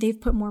so they've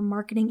put more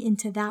marketing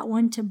into that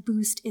one to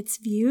boost its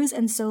views.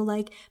 And so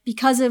like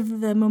because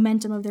of the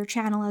momentum of their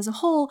channel as a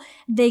whole,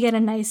 they get a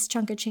nice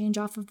chunk of change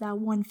off of that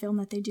one film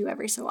that they do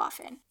every so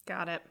often.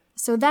 Got it.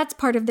 So that's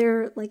part of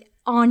their like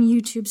on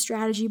YouTube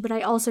strategy, but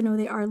I also know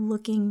they are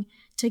looking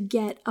to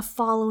get a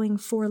following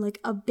for like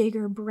a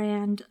bigger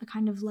brand, a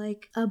kind of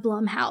like a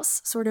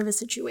Blumhouse sort of a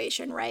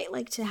situation, right?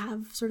 Like to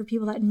have sort of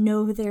people that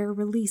know their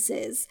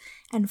releases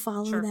and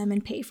follow them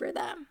and pay for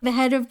them. The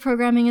head of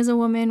programming is a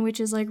woman, which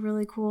is like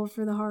really cool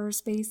for the horror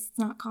space. It's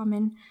not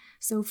common.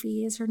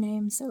 Sophie is her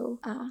name, so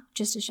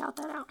just to shout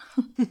that out.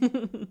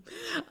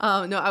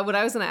 No, what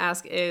I was going to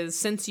ask is,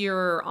 since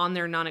you're on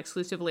there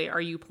non-exclusively,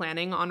 are you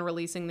planning on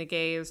releasing The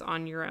Gays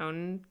on your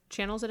own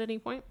channels at any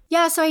point?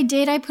 Yeah, so I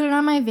did. I put it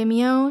on my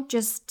Vimeo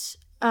just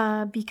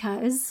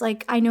because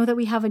like I know that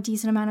we have a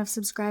decent amount of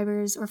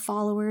subscribers or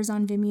followers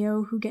on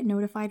Vimeo who get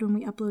notified when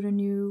we upload a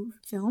new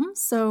film.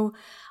 So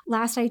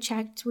last I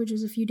checked, which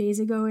was a few days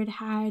ago, it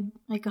had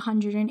like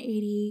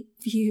 180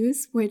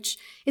 views, which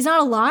is not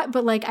a lot,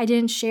 but like I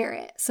didn't share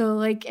it. So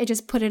like I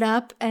just put it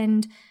up,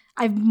 and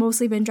I've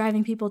mostly been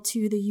driving people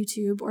to the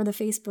YouTube or the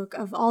Facebook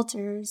of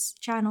Alter's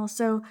channel.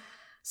 So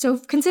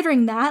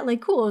considering that,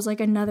 like cool, it was like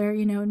another,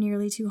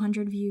 nearly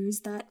 200 views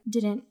that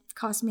didn't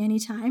cost me any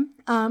time.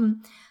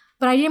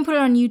 But I didn't put it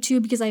on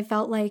YouTube because I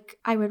felt like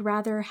I would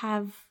rather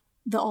have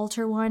the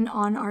Alter one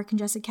on our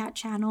Congested Cat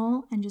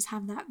channel and just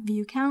have that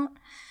view count.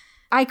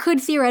 I could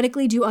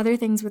theoretically do other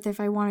things with it if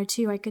I wanted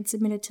to. I could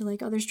submit it to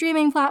like other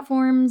streaming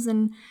platforms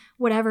and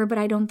whatever, but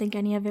I don't think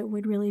any of it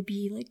would really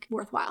be like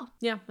worthwhile.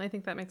 Yeah, I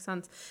think that makes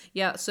sense.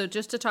 Yeah, so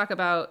just to talk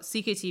about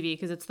CKTV,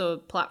 because it's the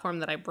platform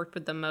that I've worked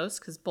with the most,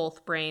 because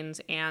both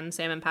Brains and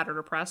Sam and Pat Are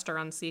Depressed are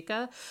on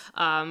Sika.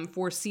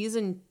 For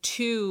season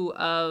 1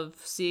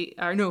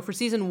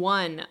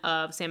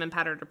 of Sam and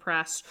Pat Are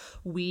Depressed,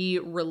 we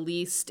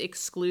released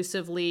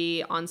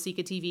exclusively on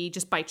Sika TV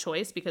just by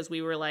choice, because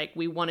we were like,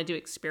 we wanted to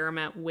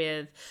experiment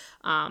with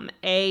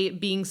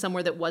being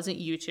somewhere that wasn't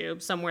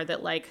YouTube, somewhere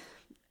that like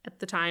at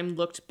the time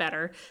looked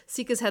better.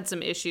 Sika's had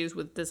some issues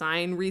with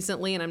design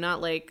recently, and I'm not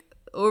like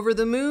over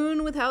the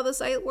moon with how the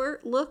site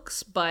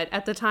looks, but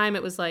at the time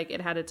it was like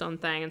it had its own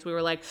thing, and so we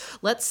were like,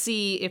 let's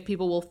see if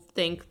people will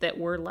think that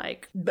we're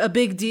like a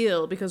big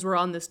deal because we're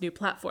on this new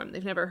platform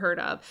they've never heard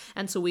of.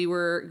 And so we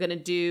were gonna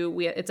do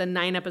it's a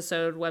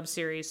 9-episode web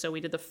series, so we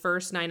did the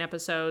first 9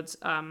 episodes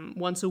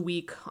once a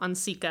week on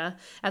Sika.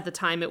 At the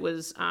time it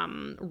was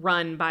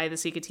run by the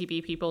Sika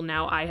TV people.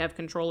 Now I have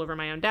control over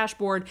my own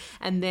dashboard,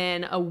 and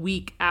then a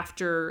week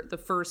after the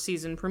first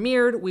season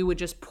premiered, we would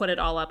just put it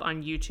all up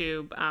on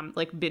YouTube,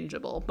 like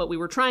bingeable. But we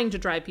were trying to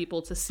drive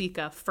people to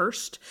Sika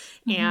first,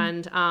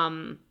 and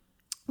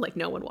like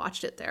no one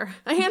watched it there.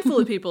 A handful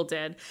of people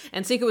did,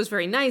 and Sika was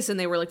very nice, and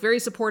they were like very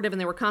supportive,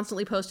 and they were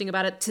constantly posting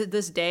about it. To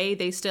this day,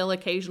 they still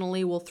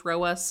occasionally will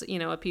throw us,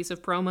 a piece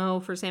of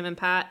promo for Sam and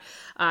Pat.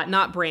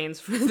 Not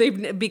Brains,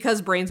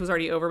 because Brains was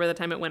already over by the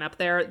time it went up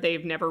there.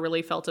 They've never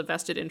really felt a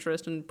vested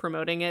interest in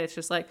promoting it. It's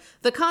just like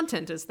the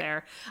content is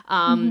there,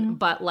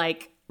 but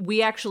like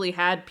we actually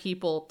had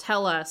people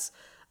tell us,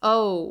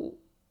 "Oh,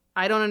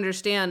 I don't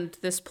understand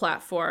this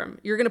platform.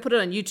 You're going to put it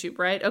on YouTube,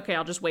 right? Okay,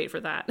 I'll just wait for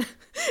that."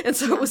 And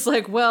so it was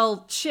like,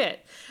 well,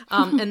 shit.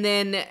 And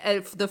then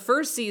the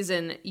first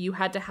season, you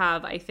had to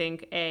have, I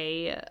think,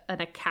 an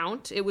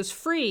account. It was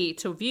free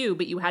to view,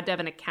 but you had to have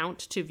an account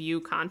to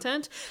view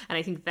content. And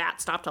I think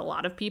that stopped a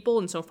lot of people.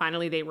 And so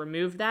finally they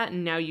removed that.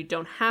 And now you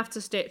don't have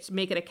to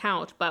make an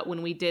account. But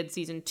when we did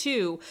season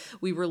 2,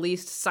 we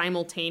released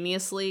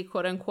simultaneously,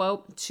 quote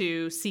unquote,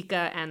 to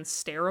Sika and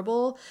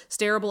Starable.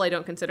 Starable I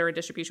don't consider a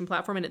distribution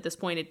platform, and at this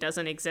point it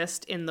doesn't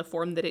exist in the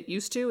form that it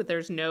used to.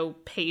 There's no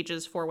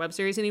pages for web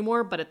series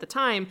anymore, but at the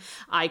time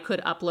I could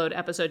upload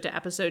episode to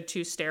episode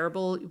to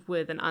Starable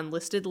with an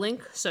unlisted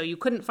link, so you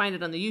couldn't find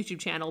it on the YouTube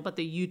channel, but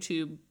the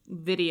YouTube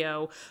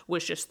video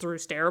was just through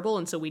Starable.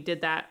 And so we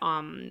did that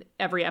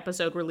every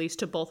episode released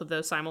to both of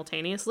those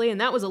simultaneously, and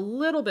that was a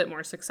little bit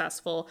more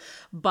successful,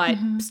 but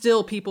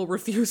still people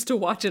refused to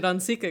watch it on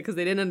Sika because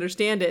they didn't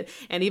understand it.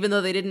 And even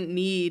though they didn't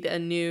need a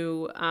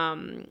new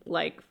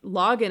like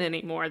login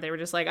anymore, they were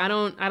just like, I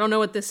don't know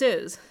what this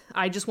is.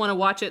 I just want to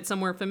watch it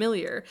somewhere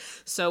familiar.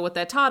 So what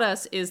that taught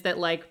us is that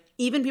like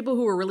even people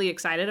who were really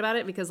excited about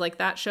it, because like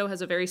that show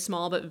has a very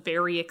small but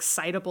very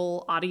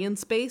excitable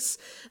audience base,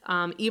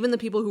 even the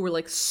people who were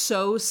like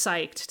so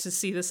psyched to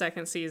see the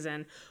second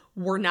season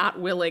were not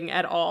willing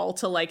at all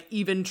to like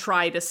even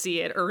try to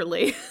see it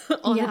early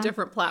on a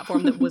different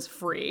platform that was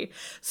free.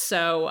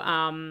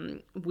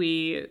 So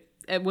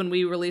when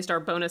we released our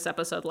bonus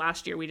episode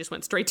last year, we just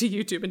went straight to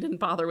YouTube and didn't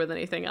bother with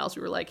anything else.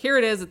 We were like, here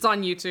it is, it's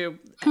on YouTube,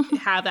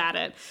 have at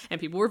it. And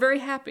people were very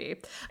happy.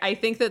 I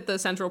think that the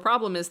central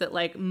problem is that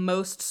like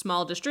most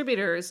small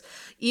distributors,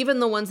 even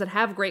the ones that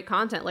have great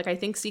content, like I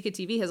think Sika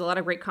TV has a lot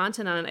of great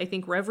content on it. I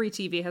think Reverie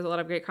TV has a lot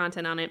of great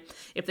content on it.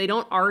 If they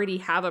don't already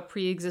have a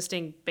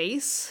pre-existing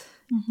base,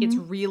 it's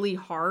really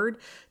hard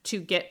to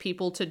get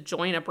people to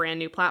join a brand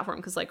new platform.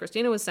 Because like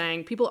Christina was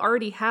saying, people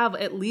already have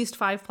at least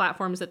 5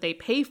 platforms that they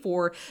pay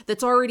for.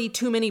 That's already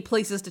too many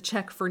places to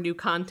check for new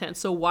content.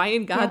 So why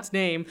in God's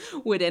name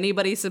would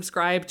anybody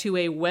subscribe to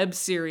a web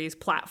series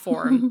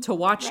platform to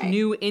watch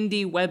new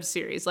indie web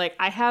series? Like,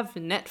 I have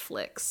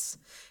Netflix.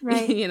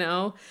 Right. You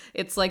know,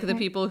 it's like the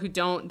people who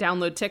don't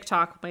download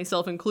TikTok,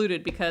 myself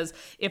included, because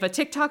if a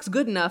TikTok's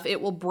good enough,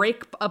 it will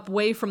break up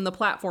away from the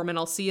platform and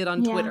I'll see it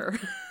on Twitter.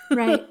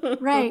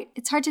 Right.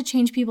 It's hard to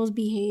change people's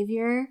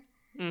behavior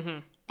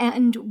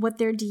and what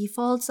their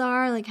defaults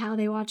are, like how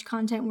they watch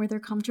content, where they're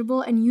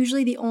comfortable. And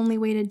usually the only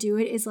way to do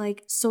it is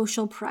like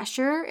social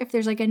pressure. If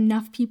there's like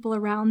enough people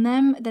around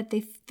them that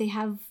they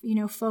have, you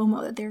know,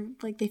 FOMO, that they're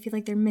like, they feel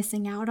like they're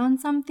missing out on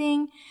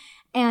something.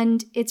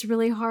 And it's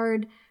really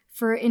hard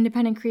for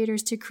independent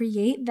creators to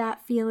create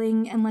that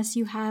feeling unless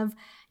you have,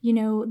 you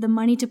know, the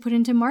money to put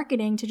into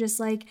marketing to just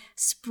like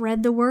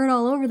spread the word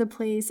all over the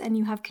place, and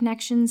you have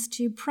connections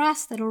to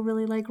press that'll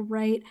really like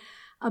write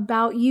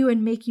about you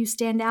and make you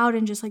stand out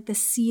in just like the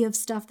sea of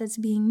stuff that's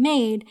being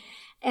made.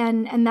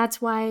 And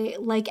that's why,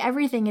 like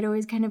everything, it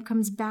always kind of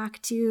comes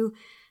back to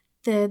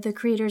the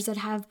creators that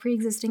have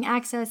pre-existing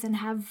access and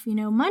have, you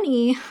know,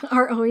 money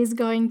are always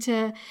going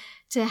to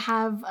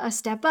have a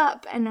step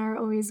up and are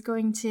always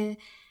going to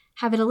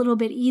have it a little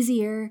bit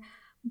easier.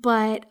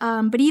 But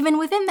even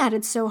within that,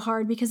 it's so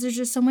hard because there's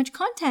just so much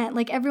content.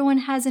 Like everyone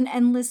has an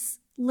endless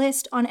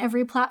list on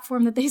every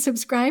platform that they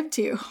subscribe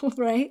to,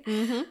 right?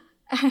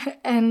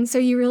 And so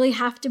you really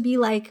have to be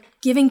like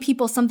giving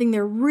people something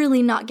they're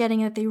really not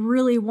getting that they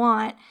really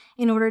want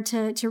in order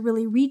to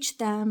really reach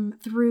them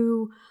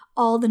through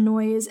all the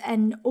noise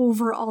and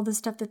over all the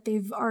stuff that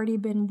they've already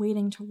been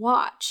waiting to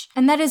watch.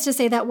 And that is to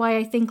say that why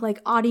I think like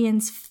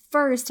audience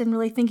first and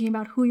really thinking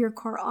about who your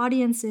core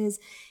audience is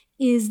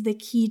the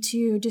key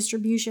to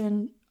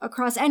distribution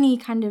across any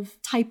kind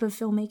of type of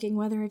filmmaking,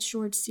 whether it's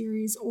short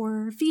series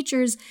or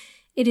features.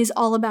 It is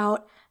all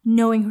about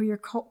knowing who your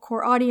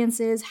core audience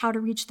is, how to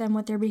reach them,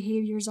 what their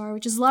behaviors are,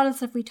 which is a lot of the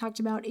stuff we talked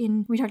about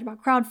when we talked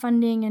about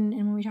crowdfunding and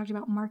when we talked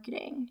about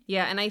marketing.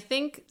 Yeah, and I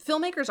think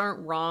filmmakers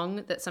aren't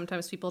wrong that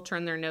sometimes people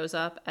turn their nose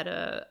up at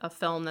a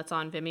film that's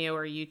on Vimeo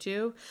or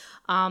YouTube,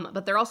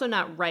 but they're also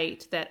not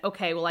right that,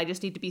 okay, well, I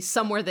just need to be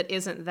somewhere that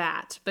isn't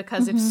that,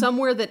 because if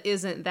somewhere that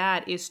isn't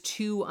that is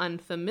too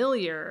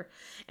unfamiliar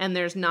and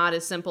there's not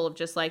as simple of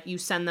just like you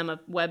send them a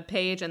web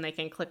page and they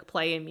can click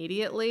play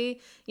immediately,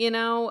 you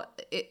know,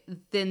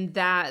 then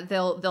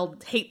they'll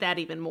hate that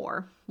even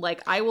more.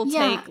 Like I will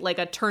take like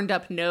a turned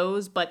up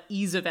nose but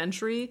ease of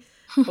entry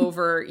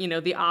over, you know,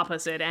 the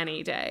opposite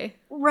any day.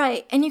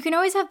 Right. And you can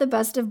always have the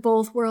best of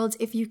both worlds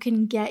if you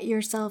can get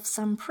yourself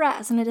some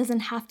press. And it doesn't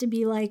have to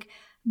be like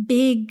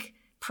big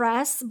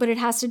press, but it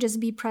has to just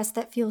be press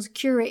that feels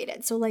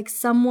curated. So like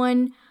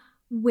someone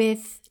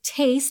with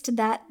taste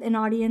that an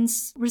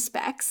audience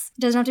respects.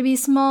 It doesn't have to be a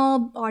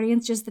small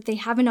audience, just that they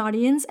have an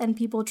audience and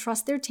people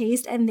trust their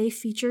taste and they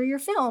feature your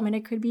film. And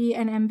it could be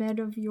an embed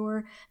of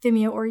your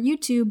Vimeo or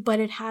YouTube, but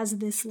it has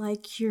this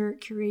like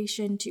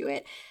curation to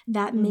it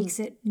that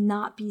makes it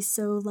not be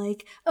so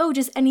like, oh,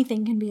 just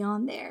anything can be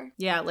on there.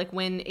 Yeah, like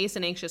when Ace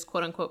and Anxious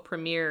quote unquote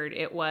premiered,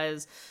 it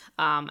was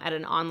at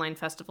an online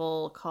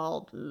festival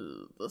called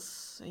the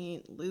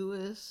St.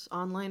 Louis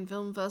Online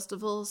Film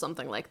Festival,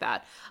 something like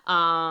that.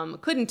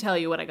 Couldn't tell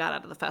you what I got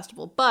out of the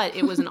festival, but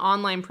it was an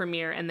online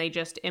premiere and they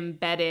just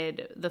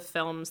embedded the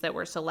films that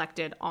were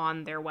selected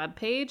on their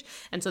webpage.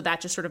 And so that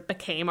just sort of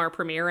became our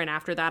premiere. And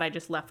after that, I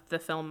just left the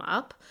film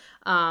up.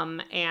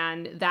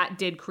 And that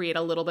did create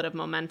a little bit of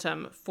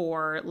momentum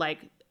for like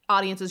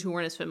audiences who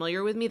weren't as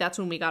familiar with me. That's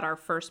when we got our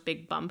first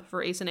big bump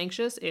for Ace and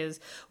Anxious, is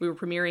we were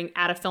premiering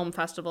at a film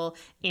festival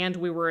and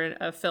we were in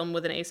a film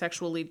with an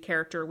asexual lead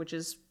character, which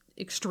is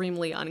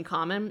extremely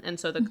uncommon. And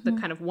so the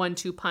kind of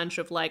 1-2 punch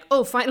of like,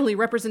 oh, finally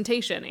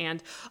representation,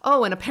 and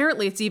oh, and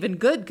apparently it's even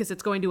good because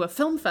it's going to a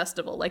film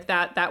festival, like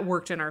that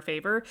worked in our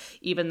favor,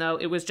 even though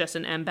it was just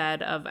an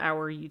embed of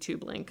our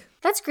YouTube link.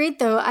 That's great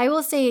though. I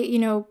will say, you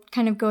know,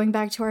 kind of going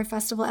back to our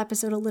festival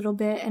episode a little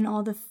bit and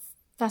all the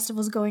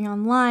festivals going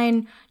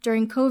online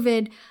during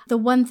COVID, the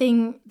one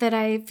thing that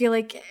I feel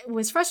like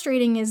was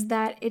frustrating is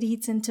that it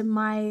eats into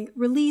my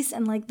release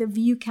and like the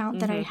view count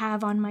that I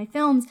have on my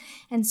films.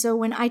 And so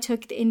when I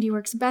took the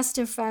IndieWorks Best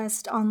of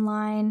Fest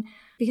online,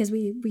 because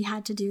we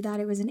had to do that,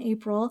 it was in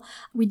April,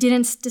 we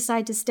didn't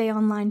decide to stay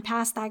online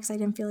past that because I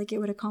didn't feel like it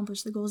would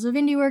accomplish the goals of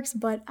IndieWorks,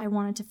 but I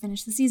wanted to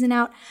finish the season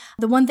out.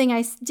 The one thing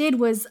I did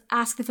was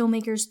ask the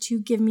filmmakers to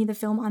give me the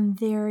film on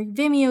their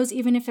Vimeos,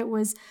 even if it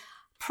was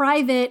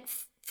private,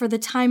 for the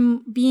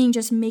time being,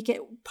 just make it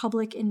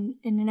public in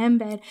an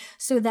embed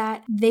so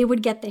that they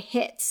would get the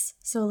hits.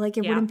 So like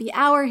it wouldn't be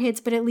our hits,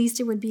 but at least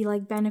it would be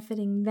like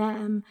benefiting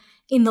them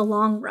in the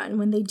long run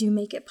when they do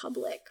make it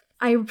public.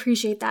 I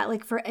appreciate that,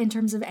 like for in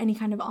terms of any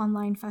kind of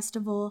online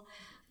festival,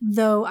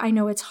 though I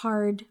know it's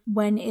hard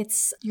when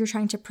you're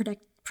trying to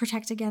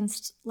protect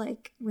against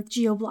like with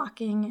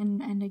geo-blocking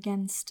and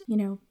against, you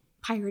know,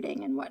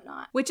 pirating and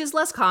whatnot. Which is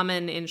less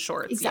common in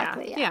shorts.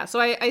 Exactly. Yeah. So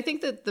I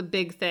think that the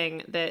big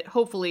thing that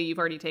hopefully you've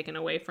already taken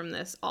away from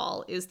this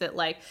all is that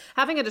like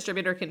having a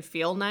distributor can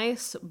feel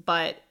nice,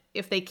 but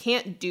if they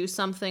can't do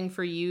something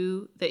for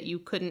you that you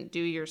couldn't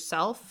do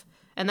yourself,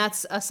 and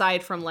that's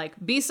aside from like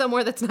be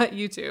somewhere that's not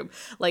YouTube.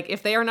 Like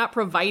if they are not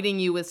providing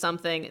you with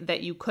something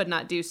that you could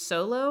not do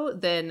solo,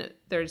 then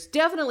there's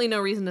definitely no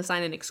reason to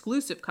sign an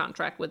exclusive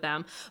contract with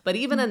them. But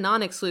even a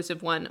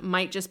non-exclusive one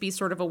might just be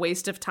sort of a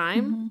waste of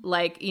time.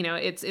 Like, you know,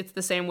 it's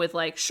the same with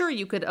like, sure,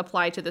 you could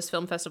apply to this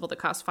film festival that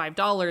costs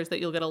 $5 that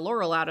you'll get a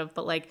laurel out of,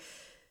 but like,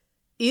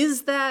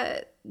 is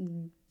that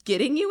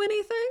getting you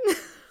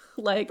anything?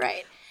 Like,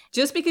 right.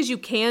 Just because you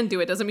can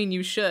do it doesn't mean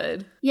you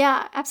should.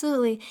 Yeah,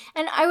 absolutely.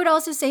 And I would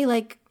also say,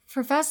 like,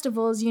 for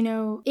festivals, you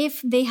know,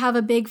 if they have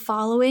a big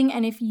following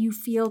and if you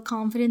feel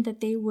confident that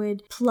they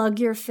would plug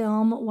your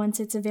film once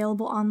it's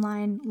available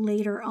online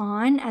later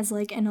on as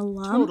like an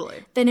alum,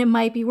 then it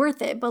might be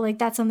worth it. But like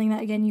that's something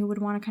that, again, you would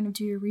want to kind of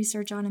do your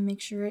research on and make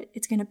sure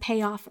it's going to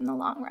pay off in the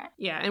long run.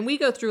 Yeah, and we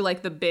go through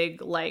like the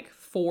big like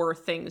 4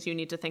 things you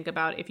need to think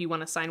about if you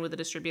want to sign with a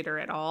distributor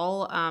at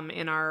all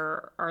in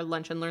our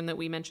Lunch and Learn that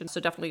we mentioned. So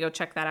definitely go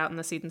check that out in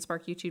the Seed and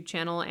Spark YouTube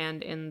channel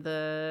and in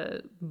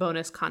the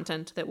bonus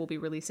content that we'll be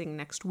releasing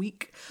next week.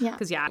 Yeah.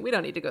 Because we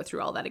don't need to go through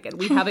all that again.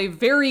 We have a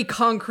very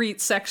concrete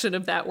section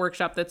of that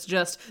workshop that's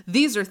just,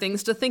 these are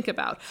things to think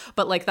about.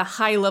 But like the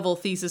high level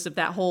thesis of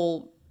that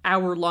whole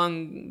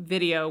hour-long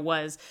video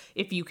was,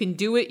 if you can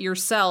do it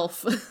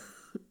yourself,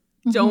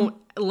 don't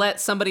let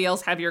somebody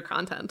else have your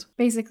content.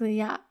 Basically,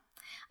 yeah.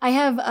 I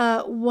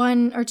have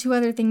 1 or 2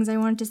 other things I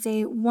wanted to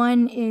say.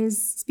 One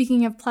is,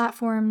 speaking of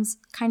platforms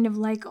kind of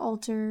like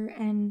Alter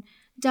and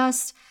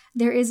Dust,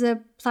 there is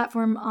a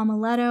platform,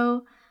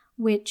 Omeletto,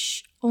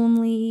 which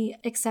only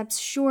accepts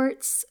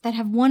shorts that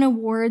have won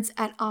awards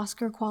at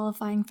Oscar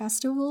qualifying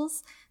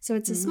festivals. So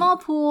it's a small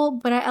pool,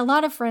 but a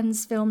lot of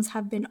Friends films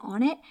have been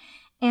on it.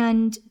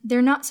 And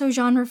they're not so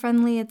genre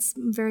friendly. It's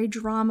very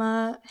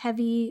drama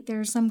heavy.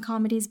 There are some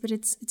comedies, but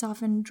it's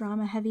often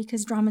drama heavy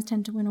because dramas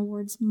tend to win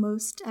awards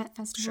most at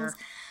festivals.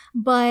 Sure.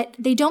 But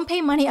they don't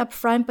pay money up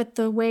front. But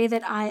the way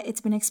that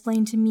it's been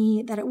explained to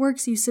me that it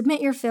works, you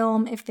submit your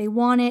film. If they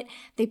want it,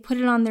 they put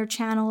it on their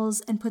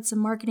channels and put some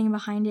marketing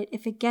behind it.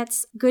 If it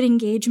gets good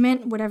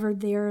engagement, whatever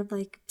their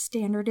like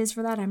standard is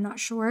for that, I'm not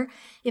sure.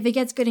 If it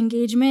gets good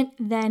engagement,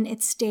 then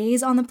it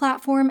stays on the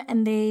platform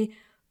and they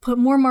put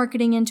more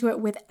marketing into it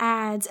with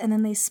ads, and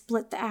then they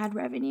split the ad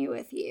revenue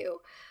with you.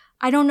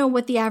 I don't know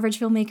what the average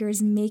filmmaker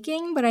is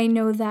making, but I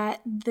know that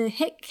the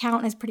hit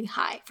count is pretty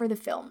high for the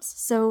films.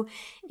 So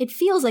it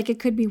feels like it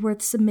could be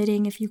worth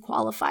submitting if you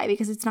qualify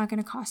because it's not going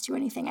to cost you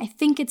anything. I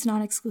think it's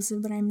not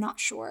exclusive, but I'm not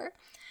sure.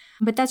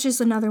 But that's just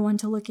another one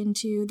to look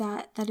into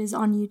that is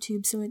on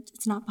YouTube, so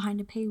it's not behind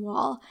a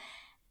paywall.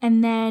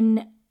 And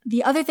then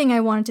the other thing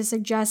I wanted to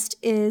suggest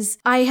is,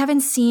 I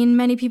haven't seen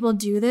many people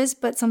do this,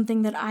 but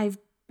something that I've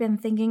been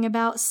thinking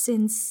about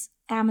since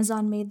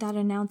Amazon made that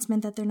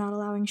announcement that they're not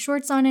allowing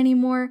shorts on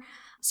anymore.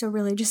 So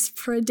really just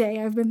for a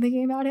day I've been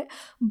thinking about it.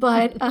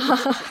 But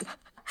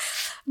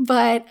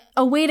but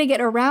a way to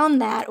get around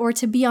that, or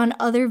to be on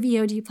other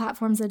VOD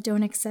platforms that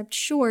don't accept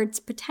shorts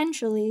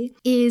potentially,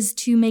 is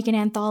to make an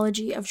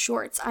anthology of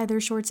shorts,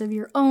 either shorts of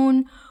your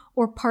own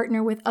or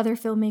partner with other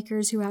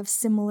filmmakers who have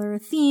similar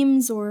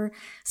themes or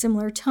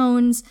similar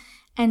tones.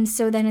 And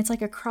so then it's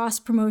like a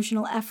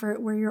cross-promotional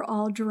effort where you're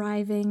all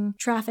driving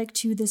traffic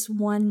to this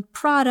one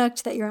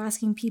product that you're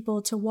asking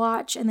people to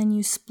watch, and then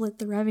you split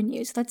the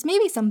revenue. So that's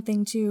maybe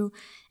something to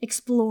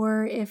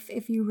explore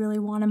if you really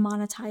want to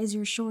monetize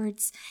your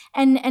shorts.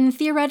 And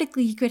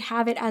theoretically, you could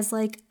have it as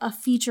like a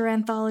feature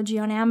anthology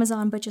on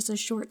Amazon, but just a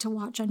short to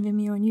watch on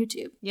Vimeo and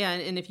YouTube. Yeah,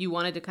 and if you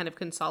wanted to kind of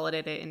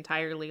consolidate it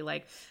entirely,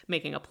 like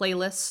making a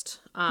playlist,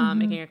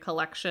 making a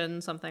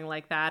collection, something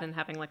like that, and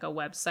having like a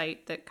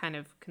website that kind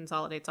of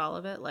consolidates all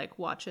of it, like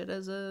watch it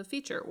as a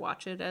feature,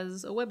 watch it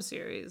as a web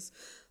series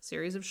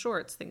of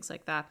shorts, things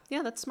like that.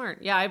 Yeah, that's smart.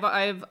 Yeah,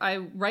 I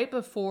right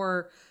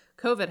before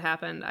COVID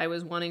happened, I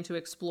was wanting to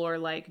explore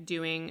like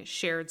doing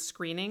shared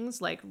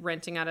screenings, like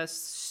renting out a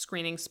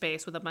screening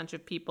space with a bunch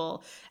of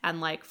people,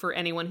 and like for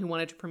anyone who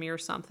wanted to premiere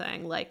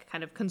something, like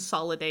kind of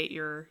consolidate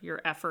your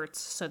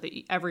efforts so that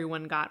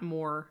everyone got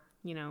more,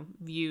 you know,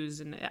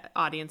 views and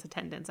audience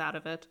attendance out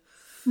of it.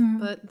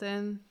 But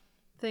then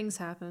things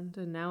happened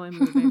and now I'm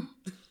moving.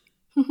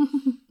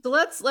 So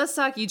let's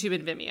talk YouTube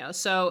and Vimeo.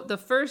 So the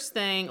first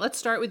thing, let's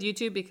start with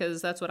YouTube because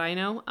that's what I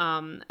know.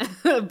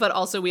 But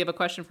also we have a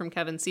question from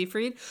Kevin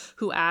Seafried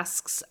who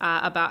asks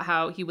about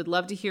how he would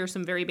love to hear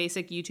some very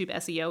basic YouTube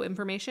SEO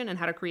information and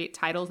how to create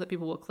titles that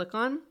people will click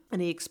on.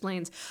 And he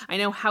explains, I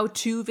know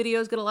how-to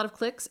videos get a lot of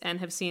clicks and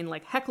have seen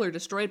like Heckler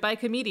destroyed by a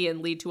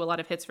comedian lead to a lot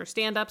of hits for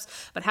stand-ups,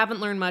 but haven't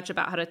learned much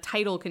about how a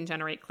title can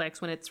generate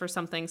clicks when it's for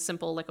something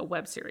simple like a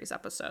web series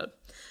episode.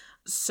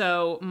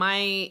 So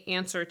my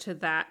answer to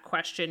that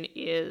question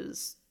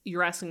is,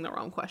 you're asking the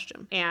wrong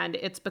question. And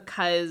it's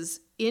because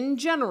in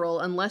general,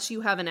 unless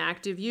you have an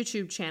active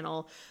YouTube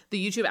channel,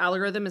 the YouTube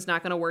algorithm is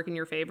not going to work in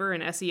your favor,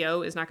 and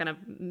SEO is not going to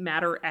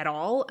matter at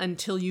all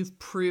until you've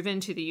proven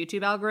to the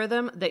YouTube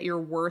algorithm that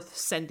you're worth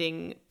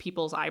sending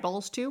people's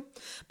eyeballs to,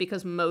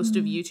 because most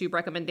of YouTube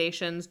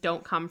recommendations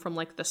don't come from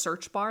like the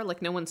search bar.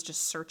 Like no one's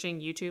just searching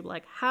YouTube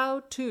like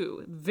how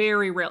to.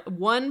 Very rare.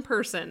 One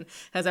person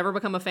has ever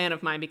become a fan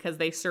of mine because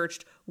they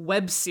searched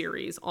web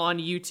series on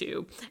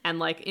YouTube, and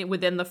like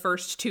within the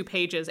first 2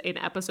 pages an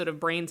episode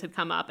of Brains had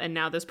come up, and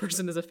now this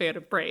person is a fan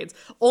of Brains.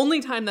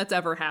 Only time that's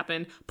ever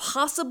happened,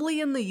 possibly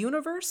in the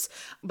universe.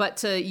 But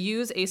to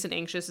use Ace and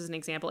Anxious as an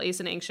example, Ace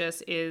and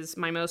Anxious is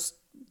my most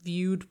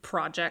viewed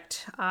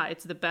project.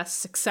 It's the best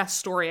success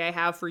story I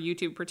have for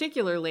YouTube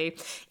particularly.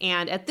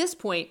 And at this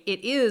point,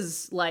 it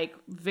is like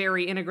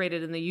very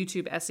integrated in the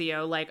YouTube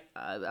SEO. Like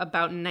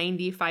about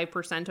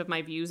 95% of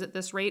my views at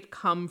this rate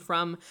come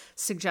from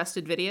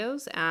suggested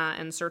videos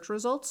and search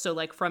results. So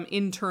like from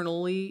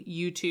internally,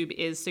 YouTube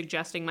is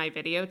suggesting my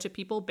video to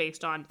people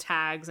based on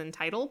tags and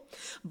title.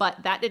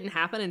 But that didn't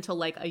happen until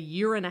like a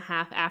year and a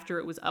half after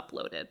it was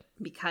uploaded,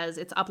 because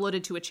it's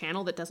uploaded to a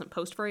channel that doesn't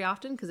post very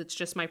often because it's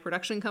just my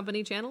production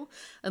company channel.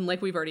 And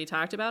like we've already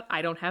talked about,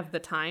 I don't have the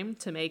time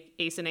to make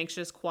Ace and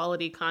Anxious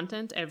quality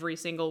content every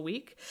single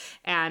week.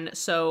 And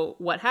so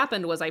what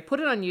happened was I put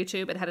it on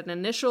YouTube. It had an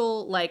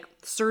initial like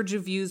surge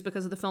of views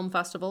because of the film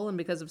festival and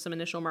because of some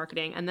initial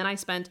marketing. And then I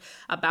spent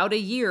about a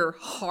year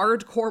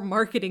hardcore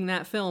marketing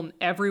that film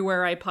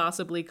everywhere I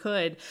possibly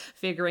could,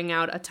 figuring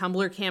out a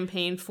Tumblr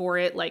campaign for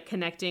it, like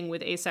connecting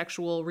with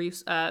asexual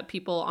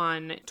people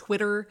on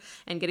Twitter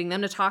and getting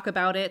them to talk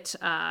about it,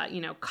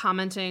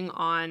 commenting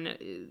on,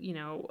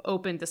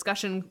 open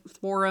discussion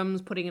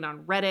forums, putting it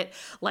on Reddit.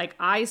 Like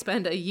I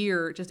spent a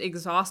year just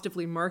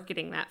exhaustively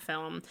marketing that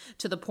film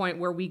to the point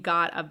where we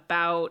got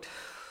about,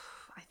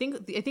 I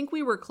think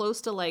we were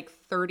close to like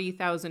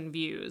 30,000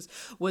 views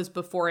was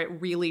before it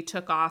really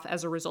took off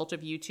as a result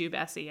of YouTube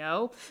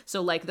SEO.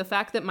 So like the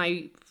fact that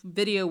my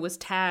video was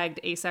tagged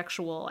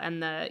asexual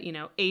and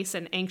the, Ace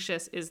and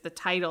Anxious is the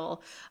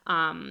title,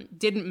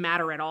 didn't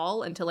matter at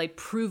all until I'd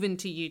proven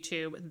to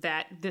YouTube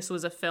that this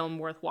was a film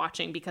worth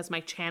watching, because my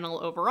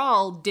channel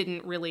overall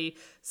didn't really,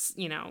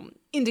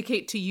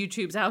 indicate to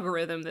YouTube's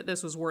algorithm that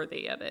this was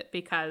worthy of it,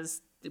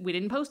 because we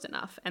didn't post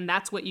enough. And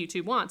that's what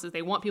YouTube wants, is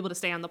they want people to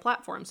stay on the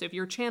platform. So if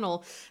your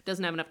channel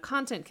doesn't have enough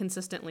content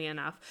consistently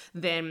enough,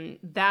 then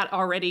that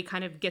already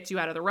kind of gets you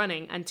out of the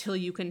running until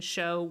you can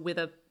show with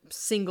a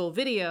single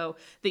video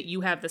that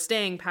you have the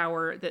staying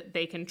power, that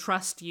they can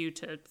trust you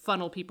to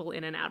funnel people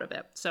in and out of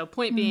it. So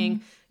point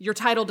being, your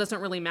title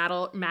doesn't really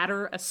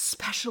matter,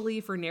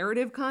 especially for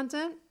narrative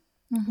content.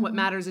 What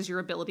matters is your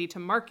ability to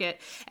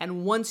market.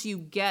 And once you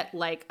get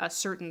like a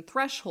certain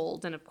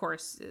threshold, and of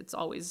course it's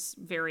always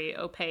very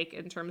opaque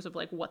in terms of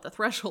like what the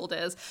threshold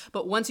is,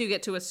 but once you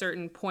get to a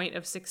certain point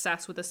of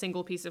success with a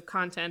single piece of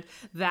content,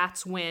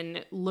 that's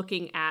when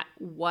looking at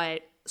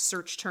what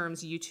search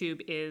terms YouTube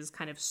is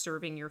kind of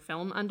serving your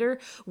film under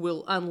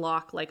will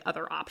unlock like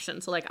other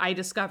options. So like I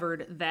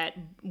discovered that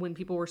when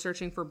people were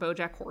searching for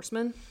BoJack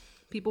Horseman,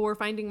 people were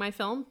finding my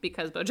film,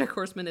 because BoJack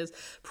Horseman is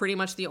pretty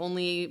much the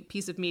only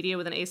piece of media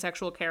with an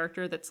asexual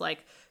character that's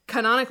like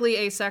canonically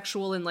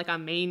asexual and like a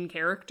main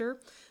character.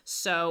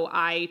 So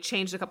I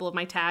changed a couple of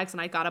my tags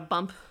and I got a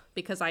bump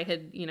because I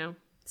had,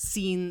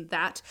 seen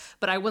that,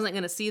 but I wasn't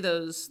going to see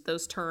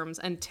those terms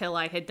until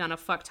I had done a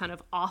fuck ton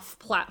of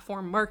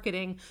off-platform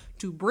marketing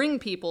to bring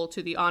people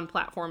to the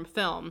on-platform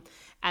film.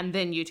 And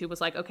then YouTube was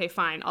like, okay,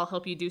 fine, I'll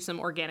help you do some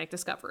organic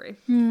discovery.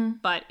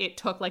 But it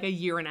took like a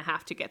year and a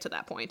half to get to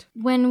that point.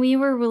 When we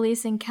were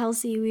releasing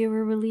Kelsey, we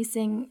were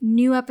releasing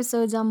new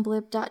episodes on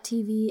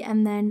blip.tv,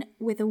 and then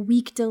with a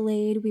week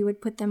delayed, we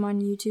would put them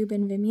on YouTube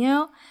and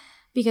Vimeo,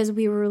 because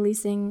we were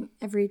releasing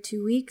every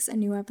 2 weeks a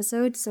new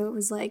episode. So it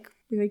was like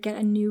we would get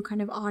a new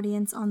kind of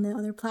audience on the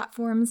other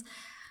platforms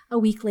a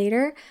week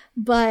later.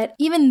 But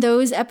even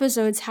those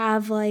episodes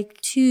have like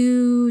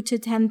 2,000 to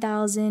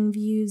 10,000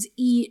 views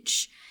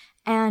each.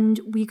 And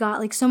we got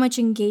like so much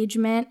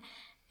engagement.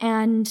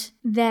 And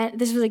then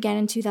this was again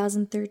in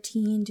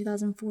 2013,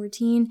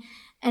 2014.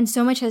 And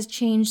so much has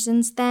changed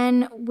since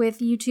then with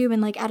YouTube.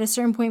 And like at a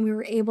certain point we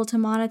were able to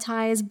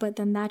monetize, but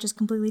then that just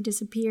completely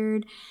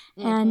disappeared.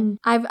 And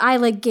I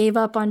like gave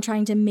up on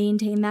trying to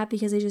maintain that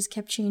because they just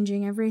kept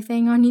changing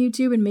everything on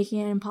YouTube and making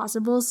it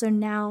impossible. So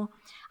now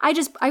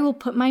I will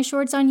put my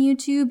shorts on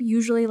YouTube,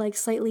 usually like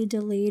slightly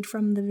delayed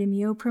from the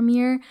Vimeo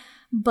premiere,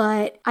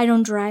 but I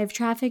don't drive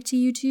traffic to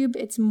YouTube.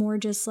 It's more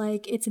just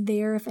like it's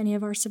there if any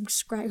of our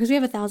subscribers, because we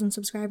have 1,000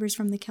 subscribers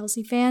from the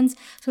Kelsey fans,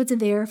 so it's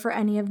there for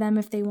any of them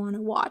if they want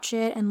to watch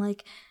it and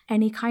like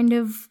any kind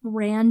of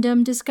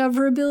random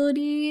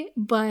discoverability,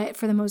 but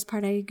for the most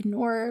part, I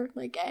ignore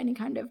like any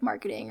kind of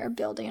marketing or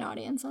building an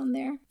audience on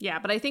there. Yeah,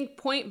 but I think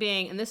point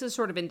being, and this is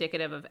sort of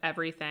indicative of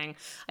everything,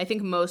 I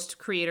think most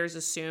creators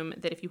assume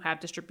that if you have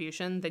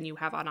distribution, then you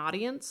have an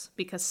audience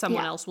because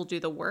someone else will do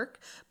the work.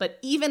 But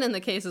even in the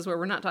cases where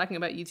we're not talking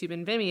about YouTube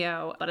and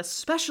Vimeo, but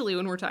especially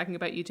when we're talking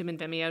about YouTube and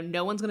Vimeo,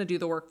 no one's going to do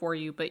the work for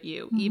you but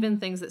you. Even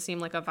things that seem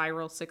like a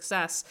viral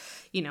success,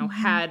 you know,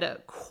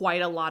 had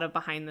quite a lot of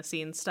behind the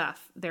scenes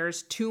stuff.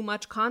 There's too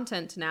much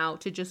content now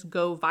to just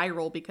go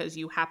viral because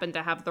you happen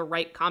to have the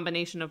right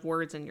combination of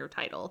words in your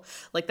title.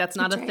 Like that's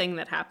not a thing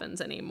that happens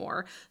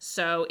anymore.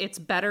 So it's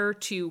better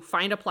to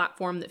find a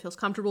platform that feels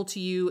comfortable to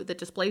you, that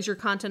displays your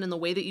content in the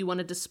way that you want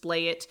to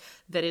display it,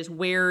 that is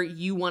where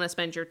you want to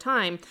spend your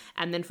time,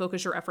 and then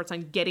focus your efforts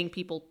on getting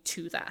people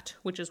to that,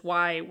 which is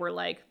why we're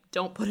like,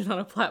 don't put it on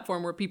a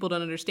platform where people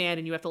don't understand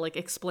and you have to like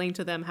explain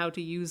to them how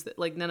to use it.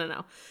 Like,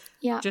 no.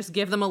 Yeah. Just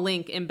give them a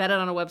link, embed it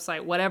on a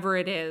website, whatever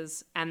it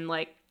is, and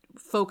like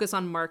focus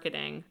on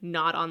marketing,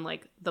 not on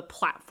like the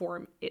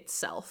platform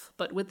itself.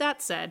 But with that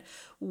said,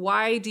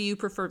 why do you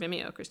prefer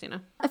Vimeo,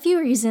 Christina? A few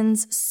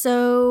reasons.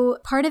 So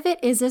part of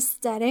it is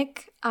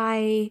aesthetic.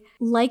 I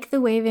like the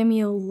way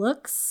Vimeo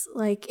looks.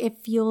 Like it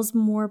feels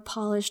more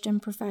polished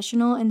and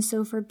professional. And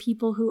so for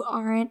people who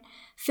aren't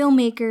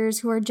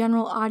filmmakers, who are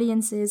general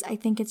audiences, I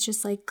think it's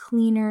just like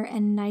cleaner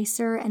and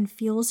nicer and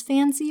feels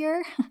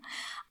fancier.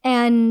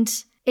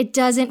 And it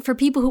doesn't, for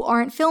people who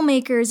aren't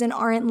filmmakers and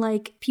aren't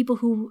like people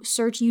who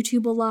search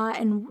YouTube a lot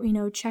and, you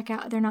know, check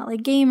out, they're not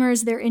like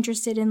gamers, they're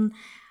interested in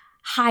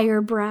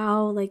higher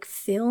brow like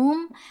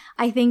film.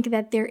 I think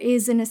that there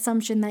is an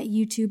assumption that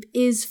YouTube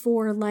is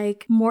for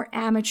like more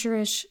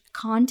amateurish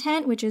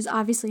content, which is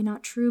obviously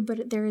not true,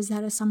 but there is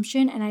that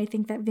assumption. And I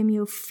think that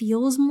Vimeo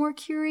feels more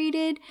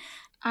curated.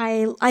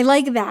 I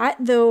like that,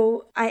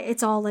 though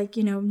it's all like,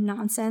 you know,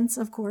 nonsense,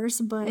 of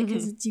course, but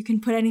because you can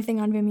put anything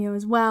on Vimeo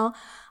as well.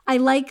 I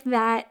like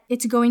that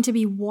it's going to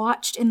be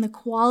watched in the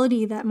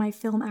quality that my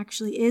film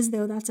actually is,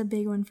 though. That's a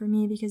big one for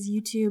me because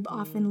YouTube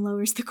often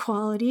lowers the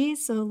quality.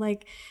 So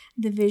like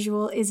the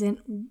visual isn't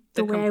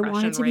the way I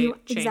want it to be.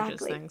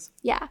 Exactly. Things.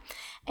 Yeah.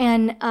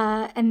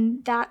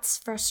 And that's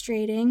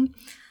frustrating.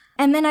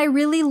 And then I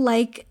really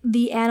like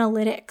the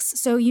analytics.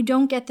 So you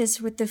don't get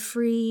this with the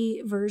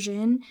free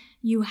version.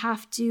 You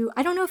have to,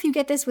 I don't know if you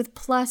get this with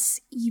Plus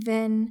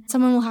even.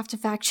 Someone will have to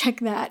fact check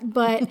that.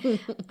 But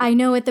I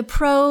know at the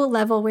pro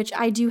level, which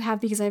I do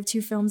have because I have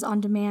 2 films on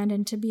demand,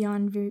 and to be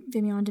on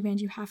Vimeo on demand,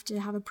 you have to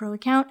have a pro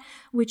account,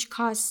 which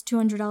costs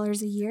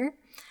 $200 a year.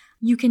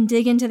 You can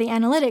dig into the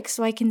analytics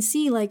so I can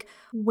see like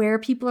where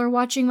people are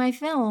watching my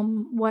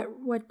film,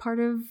 what part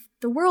of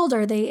the world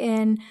are they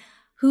in,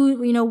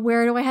 who, you know,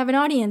 where do I have an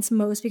audience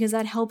most? Because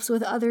that helps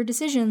with other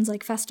decisions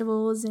like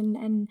festivals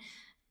and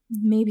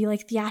maybe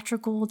like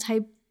theatrical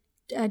type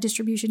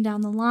distribution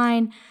down the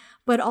line,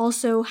 but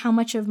also how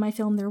much of my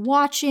film they're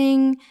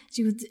watching.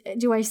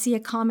 Do I see a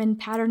common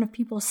pattern of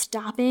people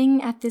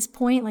stopping at this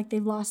point, like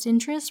they've lost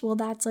interest? Well,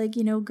 that's like,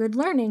 you know, good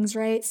learnings,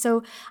 right?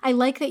 So I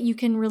like that you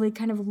can really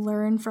kind of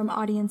learn from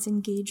audience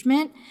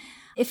engagement.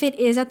 If it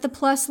is at the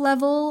Plus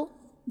level,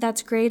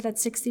 that's great.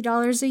 That's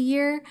 $60 a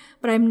year,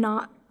 but I'm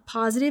not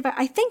positive.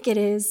 I think it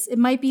is. It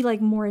might be like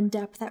more in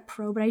depth at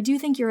Pro, but I do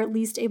think you're at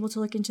least able to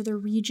look into the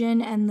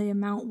region and the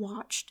amount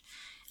watched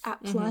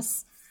at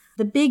Plus.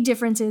 The big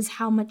difference is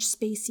how much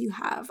space you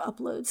have,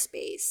 upload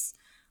space,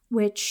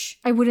 which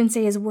I wouldn't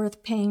say is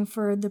worth paying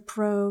for the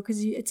Pro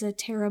because it's a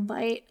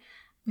terabyte,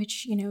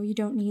 which, you know, you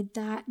don't need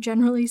that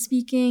generally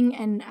speaking.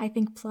 And I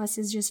think Plus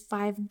is just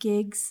 5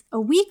 gigs a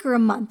week or a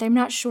month. I'm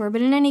not sure.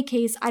 But in any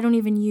case, I don't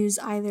even use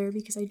either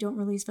because I don't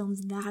release films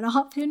that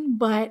often.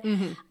 But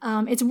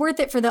it's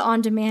worth it for the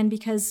on-demand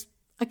because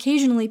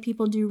occasionally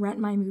people do rent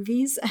my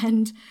movies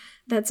and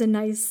that's a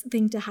nice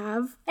thing to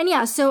have. And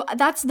yeah, so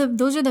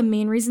those are the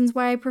main reasons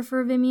why I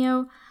prefer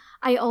Vimeo.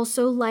 I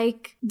also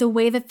like the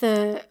way that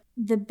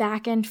the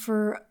back end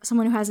for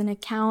someone who has an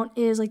account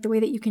is, like the way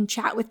that you can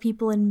chat with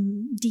people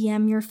and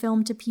DM your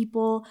film to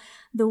people,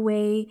 the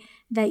way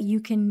that you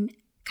can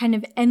kind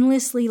of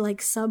endlessly like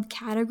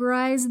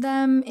subcategorize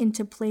them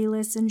into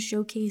playlists and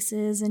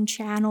showcases and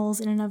channels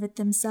in and of it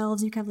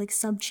themselves. You can have like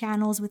sub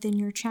channels within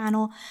your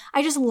channel.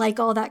 I just like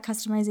all that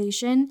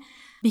customization.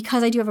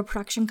 Because I do have a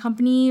production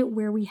company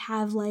where we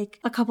have like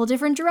a couple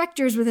different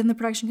directors within the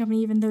production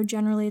company, even though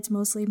generally it's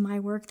mostly my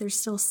work, there's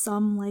still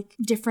some like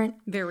different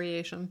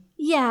variation.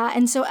 Yeah.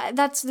 And so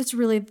that's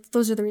really,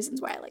 those are the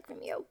reasons why I like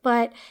Vimeo.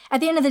 But at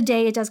the end of the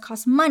day, it does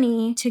cost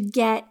money to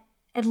get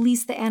at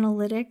least the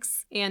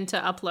analytics. And to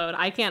upload.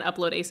 I can't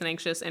upload Ace and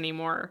Anxious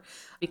anymore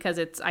because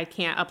I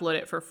can't upload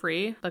it for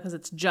free because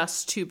it's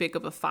just too big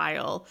of a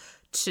file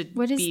to be within.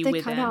 What is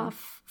the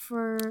cutoff?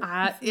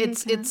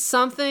 It's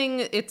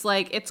something, it's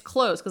like, it's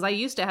close because I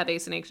used to have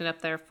Ace and Ancient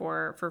up there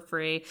for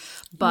free,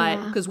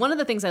 but because one of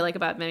the things I like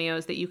about Vimeo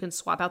is that you can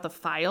swap out the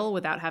file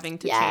without having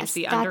to change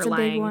the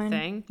underlying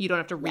thing. You don't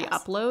have to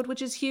re-upload,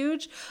 which is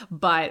huge.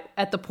 But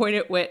at the point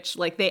at which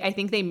like I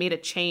think they made a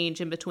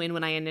change in between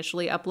when I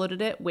initially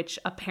uploaded it, which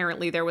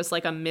apparently there was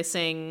like a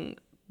missing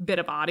bit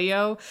of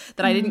audio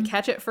that I didn't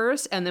catch at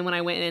first. And then when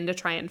I went in to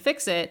try and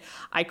fix it,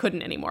 I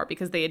couldn't anymore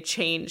because they had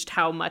changed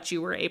how much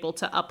you were able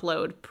to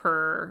upload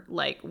per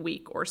like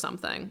week or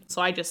something.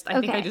 So I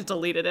think I just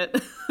deleted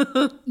it.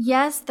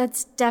 Yes,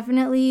 that's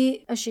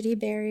definitely a shitty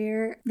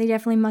barrier. They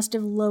definitely must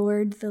have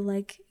lowered the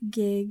like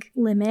gig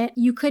limit.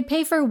 You could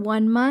pay for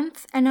 1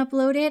 month and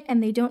upload it,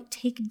 and they don't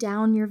take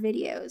down your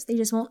videos. They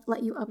just won't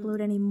let you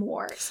upload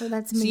anymore. So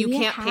that's maybe So you a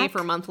can't hack. pay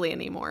for monthly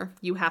anymore.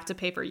 You have to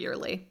pay for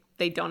yearly.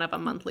 They don't have a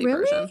monthly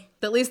version.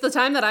 At least the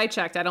time that I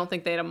checked, I don't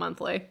think they had a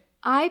monthly.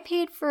 I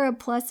paid for a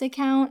Plus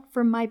account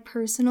for my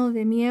personal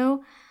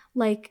Vimeo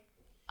like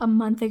a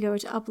month ago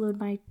to upload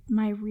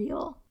my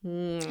reel.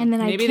 And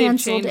then I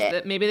canceled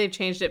it. Maybe they've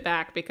changed it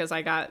back because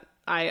I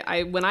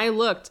when I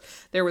looked,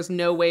 there was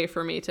no way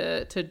for me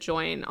to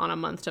join on a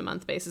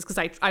month-to-month basis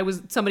because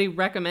somebody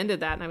recommended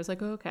that and I was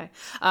like, oh, okay.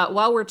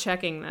 While we're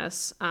checking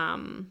this,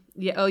 so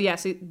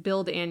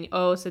build and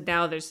so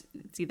now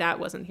that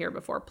wasn't here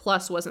before.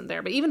 Plus wasn't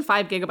there, but even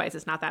 5 gigabytes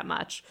is not that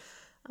much.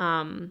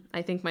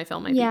 I think my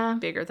film might be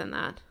bigger than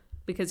that.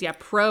 Because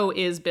Pro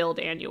is billed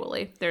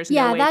annually. There's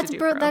no way to do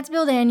Pro. That's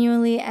billed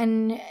annually,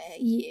 and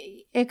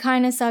it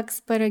kind of sucks.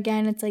 But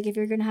again, it's like if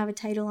you're gonna have a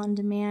title on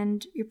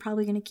demand, you're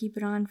probably gonna keep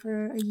it on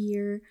for a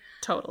year.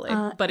 Totally.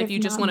 But if you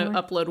just want to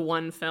upload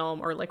one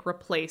film or like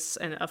replace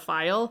a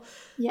file,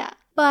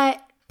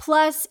 But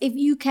plus, if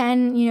you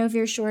can, if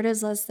your short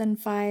is less than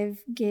 5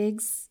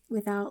 gigs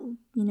without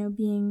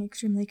being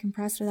extremely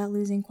compressed without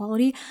losing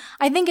quality,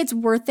 I think it's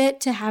worth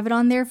it to have it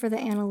on there for the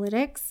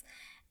analytics.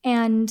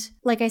 And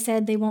like I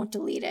said, they won't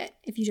delete it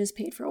if you just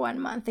paid for 1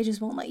 month. They just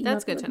won't let you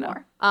That's upload good to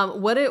more. know.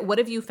 What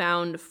have you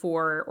found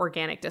for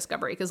organic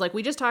discovery? Because like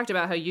we just talked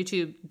about how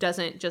YouTube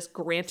doesn't just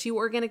grant you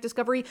organic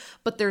discovery,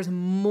 but there's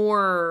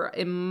more,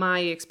 in my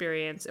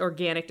experience,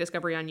 organic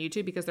discovery on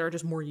YouTube because there are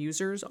just more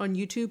users on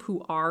YouTube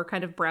who are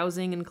kind of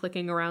browsing and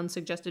clicking around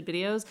suggested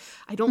videos.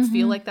 I don't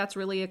feel like that's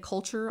really a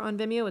culture on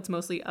Vimeo. It's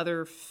mostly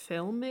other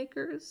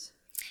filmmakers.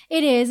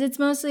 It is. It's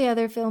mostly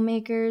other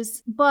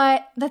filmmakers,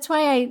 but that's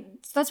why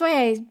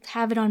I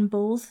have it on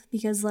both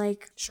because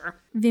like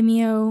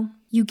Vimeo,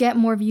 you get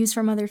more views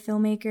from other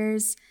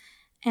filmmakers,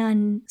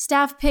 and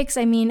staff picks.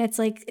 I mean, it's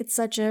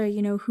such a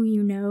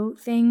who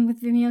thing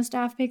with Vimeo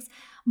staff picks.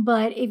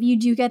 But if you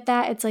do get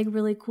that, it's like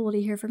really cool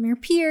to hear from your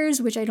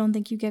peers, which I don't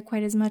think you get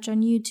quite as much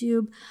on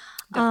YouTube.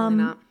 Definitely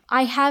not.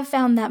 I have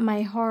found that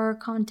my horror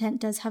content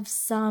does have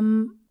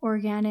some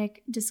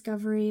organic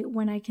discovery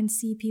when I can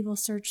see people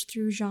search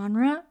through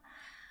genre,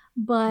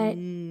 but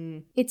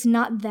it's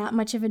not that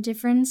much of a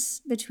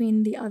difference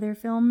between the other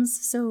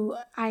films, so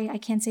I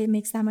can't say it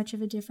makes that much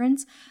of a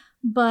difference.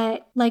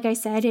 But like I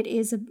said, it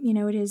is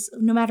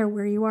no matter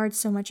where you are, it's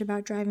so much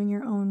about driving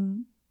your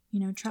own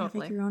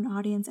traffic, your own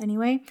audience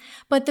anyway.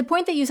 But the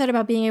point that you said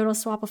about being able to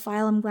swap a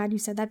file, I'm glad you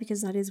said that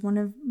because that is one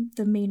of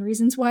the main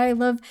reasons why I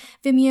love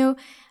Vimeo,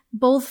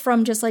 both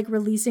from just like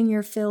releasing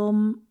your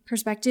film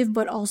perspective,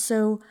 but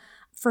also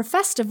for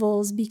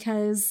festivals,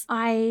 because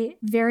I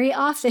very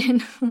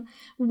often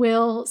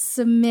will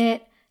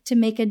submit to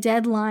make a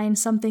deadline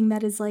something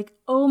that is like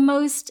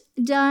almost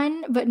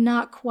done but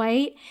not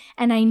quite,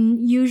 and I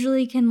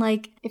usually can,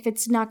 like, if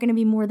it's not going to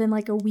be more than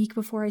like a week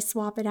before I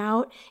swap it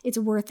out, it's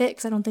worth it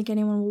because I don't think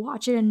anyone will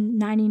watch it, and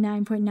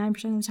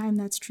 99.9% of the time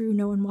that's true.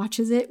 No one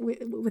watches it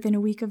within a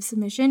week of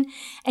submission,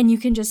 and you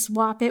can just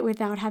swap it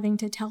without having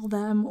to tell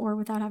them or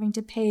without having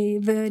to pay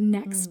the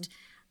next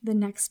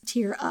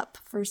tier up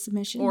for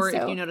submission. Or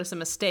if you notice a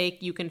mistake,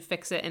 you can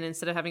fix it, and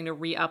instead of having to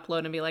re-upload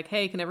and be like,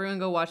 hey, can everyone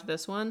go watch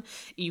this one,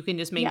 you can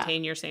just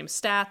maintain your same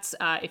stats.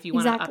 If you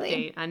want to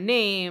update a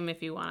name,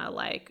 if you want to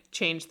like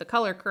change the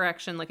color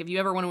correction, like if you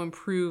ever want to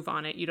improve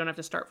on it, you don't have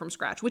to start from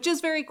scratch, which is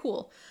very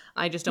cool.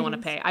 I just don't want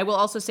to pay. I will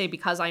also say,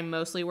 because I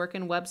mostly work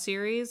in web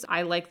series,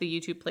 I like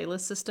the YouTube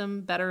playlist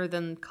system better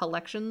than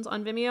collections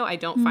on Vimeo. I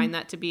don't find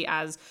that to be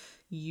as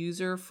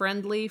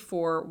user-friendly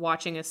for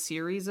watching a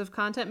series of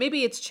content.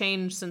 Maybe it's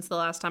changed since the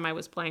last time I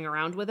was playing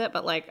around with it,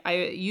 but like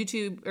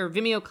YouTube or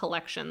Vimeo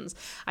collections,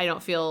 I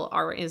don't feel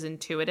are as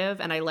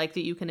intuitive, and I like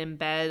that you can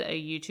embed a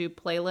YouTube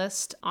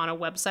playlist on a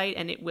website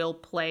and it will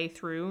play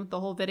through the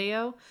whole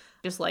video.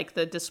 Just like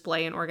the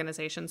display and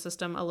organization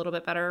system a little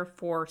bit better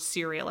for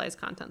serialized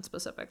content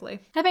specifically.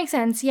 That makes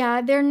sense.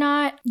 Yeah,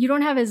 you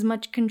don't have as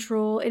much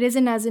control. It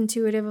isn't as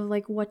intuitive of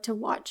like what to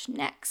watch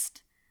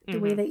next, the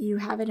way that you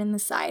have it in the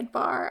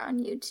sidebar on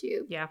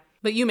YouTube. Yeah.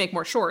 But you make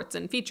more shorts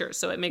and features,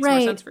 so it makes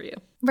more sense for you.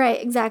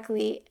 Right,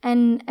 exactly.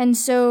 And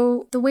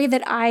so the way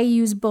that I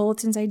use both,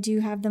 since I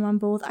do have them on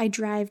both, I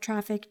drive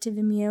traffic to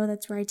Vimeo.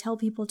 That's where I tell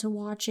people to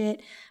watch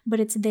it,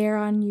 but it's there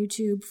on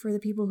YouTube for the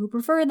people who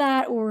prefer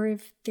that, or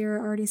if there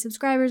are already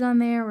subscribers on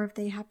there, or if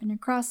they happen to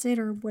cross it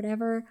or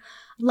whatever.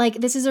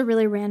 Like, this is a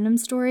really random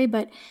story,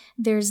 but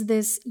there's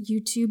this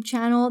YouTube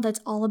channel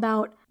that's all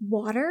about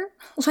water.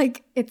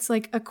 Like, it's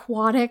like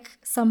aquatic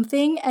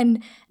something,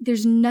 and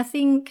there's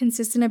nothing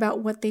consistent about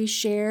what they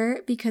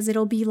share, because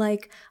it'll be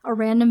like a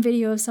random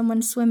video of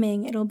someone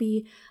swimming. It'll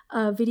be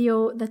a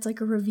video that's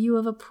like a review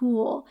of a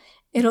pool.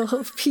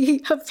 it'll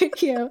be a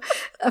video,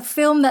 a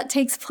film that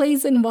takes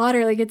place in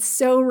water. Like, it's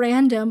so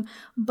random.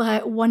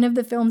 But one of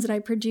the films that I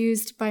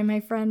produced by my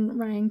friend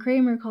Ryan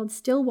Kramer called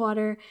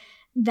Stillwater,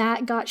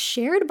 that got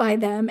shared by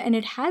them, and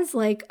it has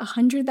like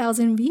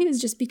 100,000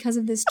 views just because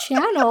of this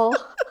channel.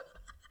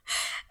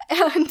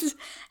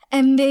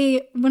 And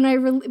they,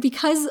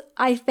 because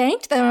I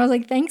thanked them, I was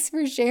like, thanks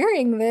for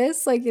sharing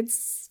this. Like,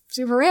 it's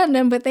super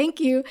random, but thank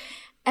you.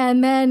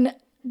 And then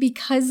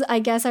because I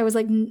guess I was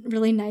like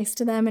really nice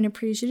to them and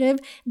appreciative,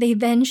 they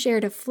then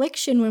shared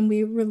Affliction when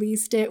we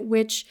released it,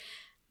 which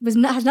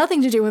has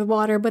nothing to do with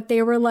water, but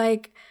they were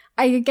like,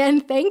 I again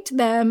thanked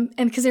them,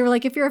 and because they were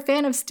like, if you're a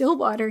fan of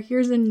Stillwater,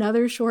 here's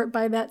another short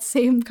by that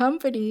same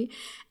company.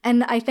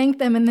 And I thanked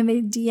them, and then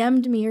they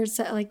DM'd me or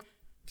said, like,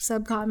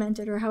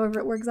 sub-commented or however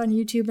it works on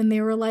YouTube, and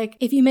they were like,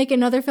 if you make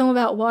another film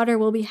about water,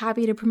 we'll be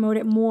happy to promote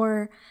it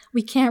more.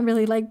 We can't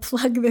really like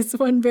plug this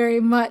one very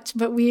much,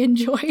 but we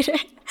enjoyed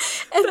it.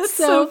 And that's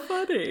so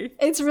funny.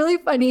 It's really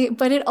funny,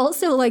 but it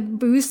also like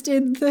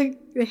boosted the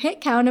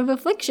hit count of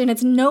Affliction.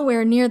 It's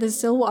nowhere near the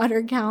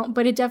Stillwater count,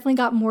 but it definitely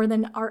got more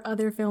than our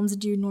other films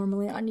do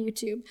normally on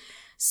YouTube.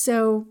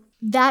 So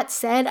that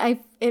said,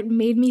 it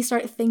made me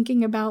start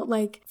thinking about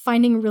like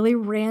finding really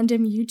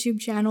random YouTube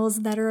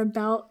channels that are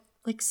about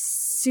like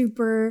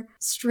super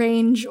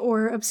strange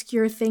or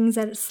obscure things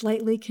that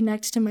slightly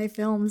connect to my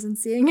films and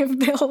seeing if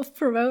they'll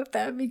promote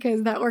them,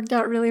 because that worked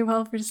out really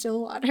well for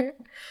Stillwater.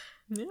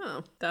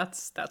 Yeah,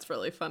 that's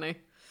really funny.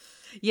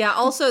 Yeah,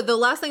 also, the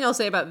last thing I'll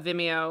say about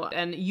Vimeo,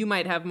 and you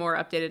might have more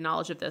updated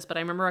knowledge of this, but I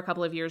remember a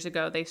couple of years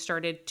ago, they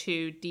started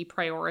to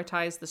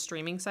deprioritize the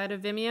streaming side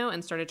of Vimeo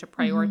and started to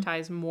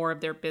prioritize more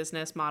of their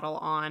business model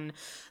on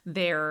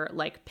their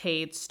like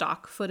paid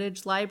stock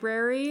footage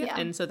library. Yeah.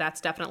 And so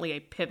that's definitely a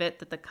pivot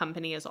that the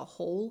company as a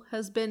whole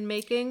has been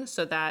making.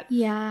 So that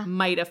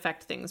might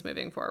affect things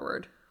moving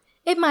forward.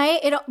 It might.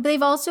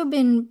 They've also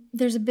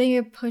there's a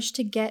bigger push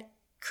to get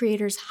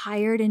creators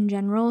hired in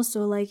general.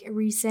 So like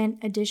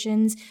recent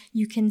additions,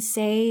 you can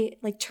say,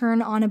 like,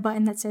 turn on a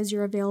button that says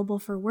you're available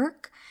for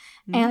work.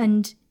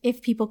 And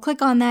if people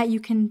click on that, you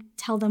can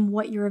tell them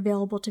what you're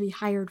available to be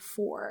hired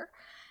for.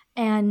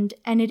 And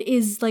it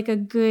is like a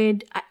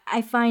good,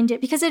 I find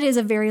it, because it is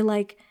a very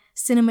like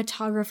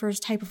cinematographer's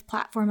type of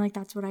platform, like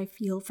that's what I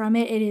feel from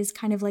it. It is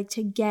kind of like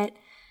to get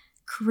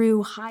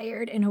crew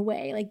hired in a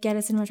way, like get a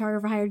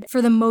cinematographer hired.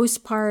 For the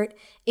most part,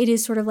 it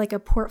is sort of like a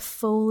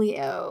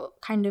portfolio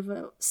kind of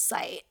a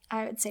site,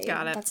 I would say.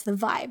 Got it. That's the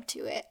vibe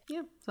to it.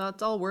 Yeah, so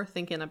it's all worth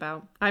thinking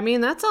about. I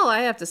mean, that's all I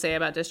have to say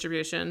about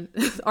distribution.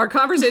 Our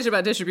conversation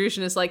about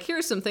distribution is like,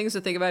 here's some things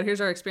to think about, here's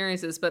our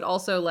experiences, but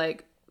also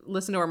like,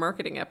 listen to our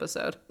marketing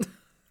episode.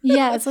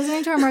 Yeah, it's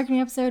listening to our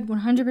marketing episode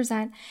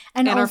 100%.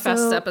 And also, our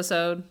Fests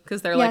episode,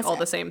 because they're like all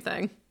the same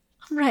thing.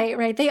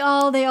 Right. They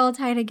all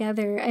tie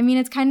together. I mean,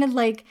 it's kind of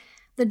like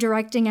the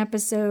directing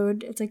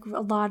episode. It's like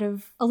a lot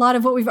of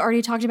what we've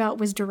already talked about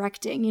was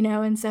directing, you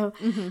know? And so,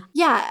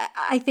 yeah,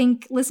 I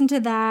think listen to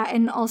that.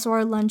 And also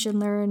our Lunch and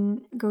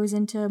Learn goes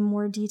into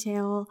more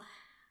detail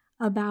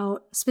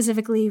about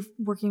specifically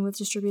working with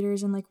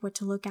distributors and like what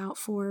to look out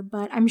for.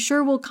 But I'm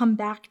sure we'll come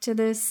back to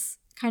this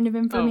kind of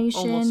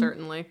information. Oh, almost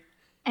certainly.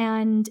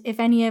 And if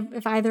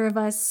either of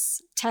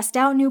us test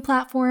out new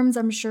platforms,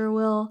 I'm sure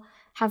we'll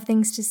have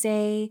things to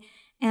say.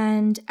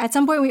 And at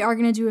some point, we are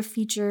going to do a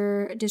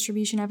feature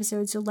distribution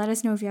episode. So let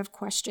us know if you have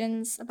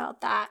questions about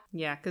that.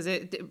 Yeah, because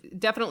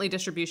definitely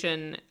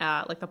distribution,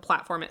 like the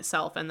platform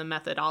itself and the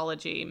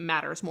methodology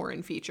matters more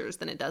in features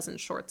than it does in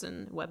shorts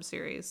and web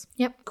series.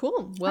 Yep.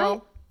 Cool.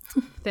 Well,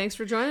 thanks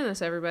for joining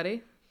us,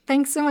 everybody.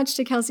 Thanks so much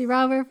to Kelsey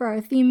Rauber for our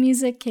theme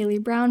music,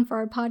 Kaylee Brown for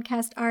our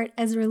podcast art,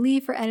 Ezra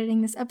Lee for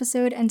editing this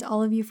episode, and to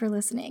all of you for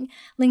listening.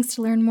 Links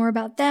to learn more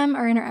about them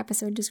are in our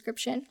episode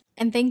description.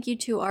 And thank you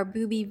to our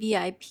Booby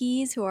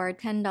VIPs who are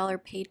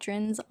 $10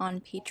 patrons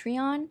on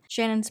Patreon: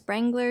 Shannon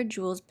Sprengler,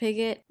 Jules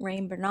Piggott,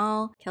 Rain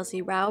Bernal,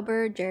 Kelsey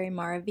Rauber, Jerry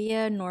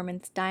Maravilla,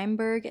 Norman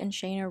Steinberg, and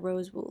Shayna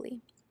Rose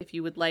Woolley. If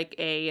you would like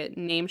a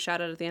name shout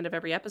out at the end of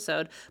every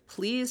episode,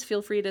 please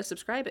feel free to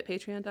subscribe at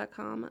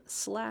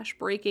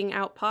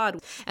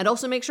patreon.com/breakingoutpod. And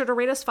also make sure to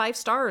rate us 5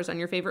 stars on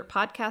your favorite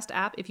podcast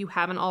app if you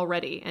haven't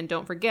already. And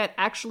don't forget,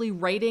 actually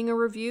writing a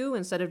review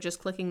instead of just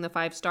clicking the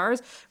 5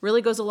 stars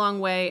really goes a long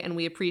way, and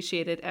we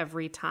appreciate it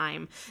every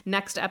time.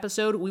 Next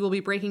episode, we will be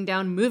breaking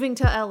down moving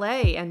to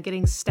LA and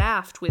getting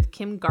staffed with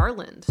Kim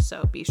Garland.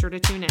 So be sure to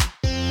tune in.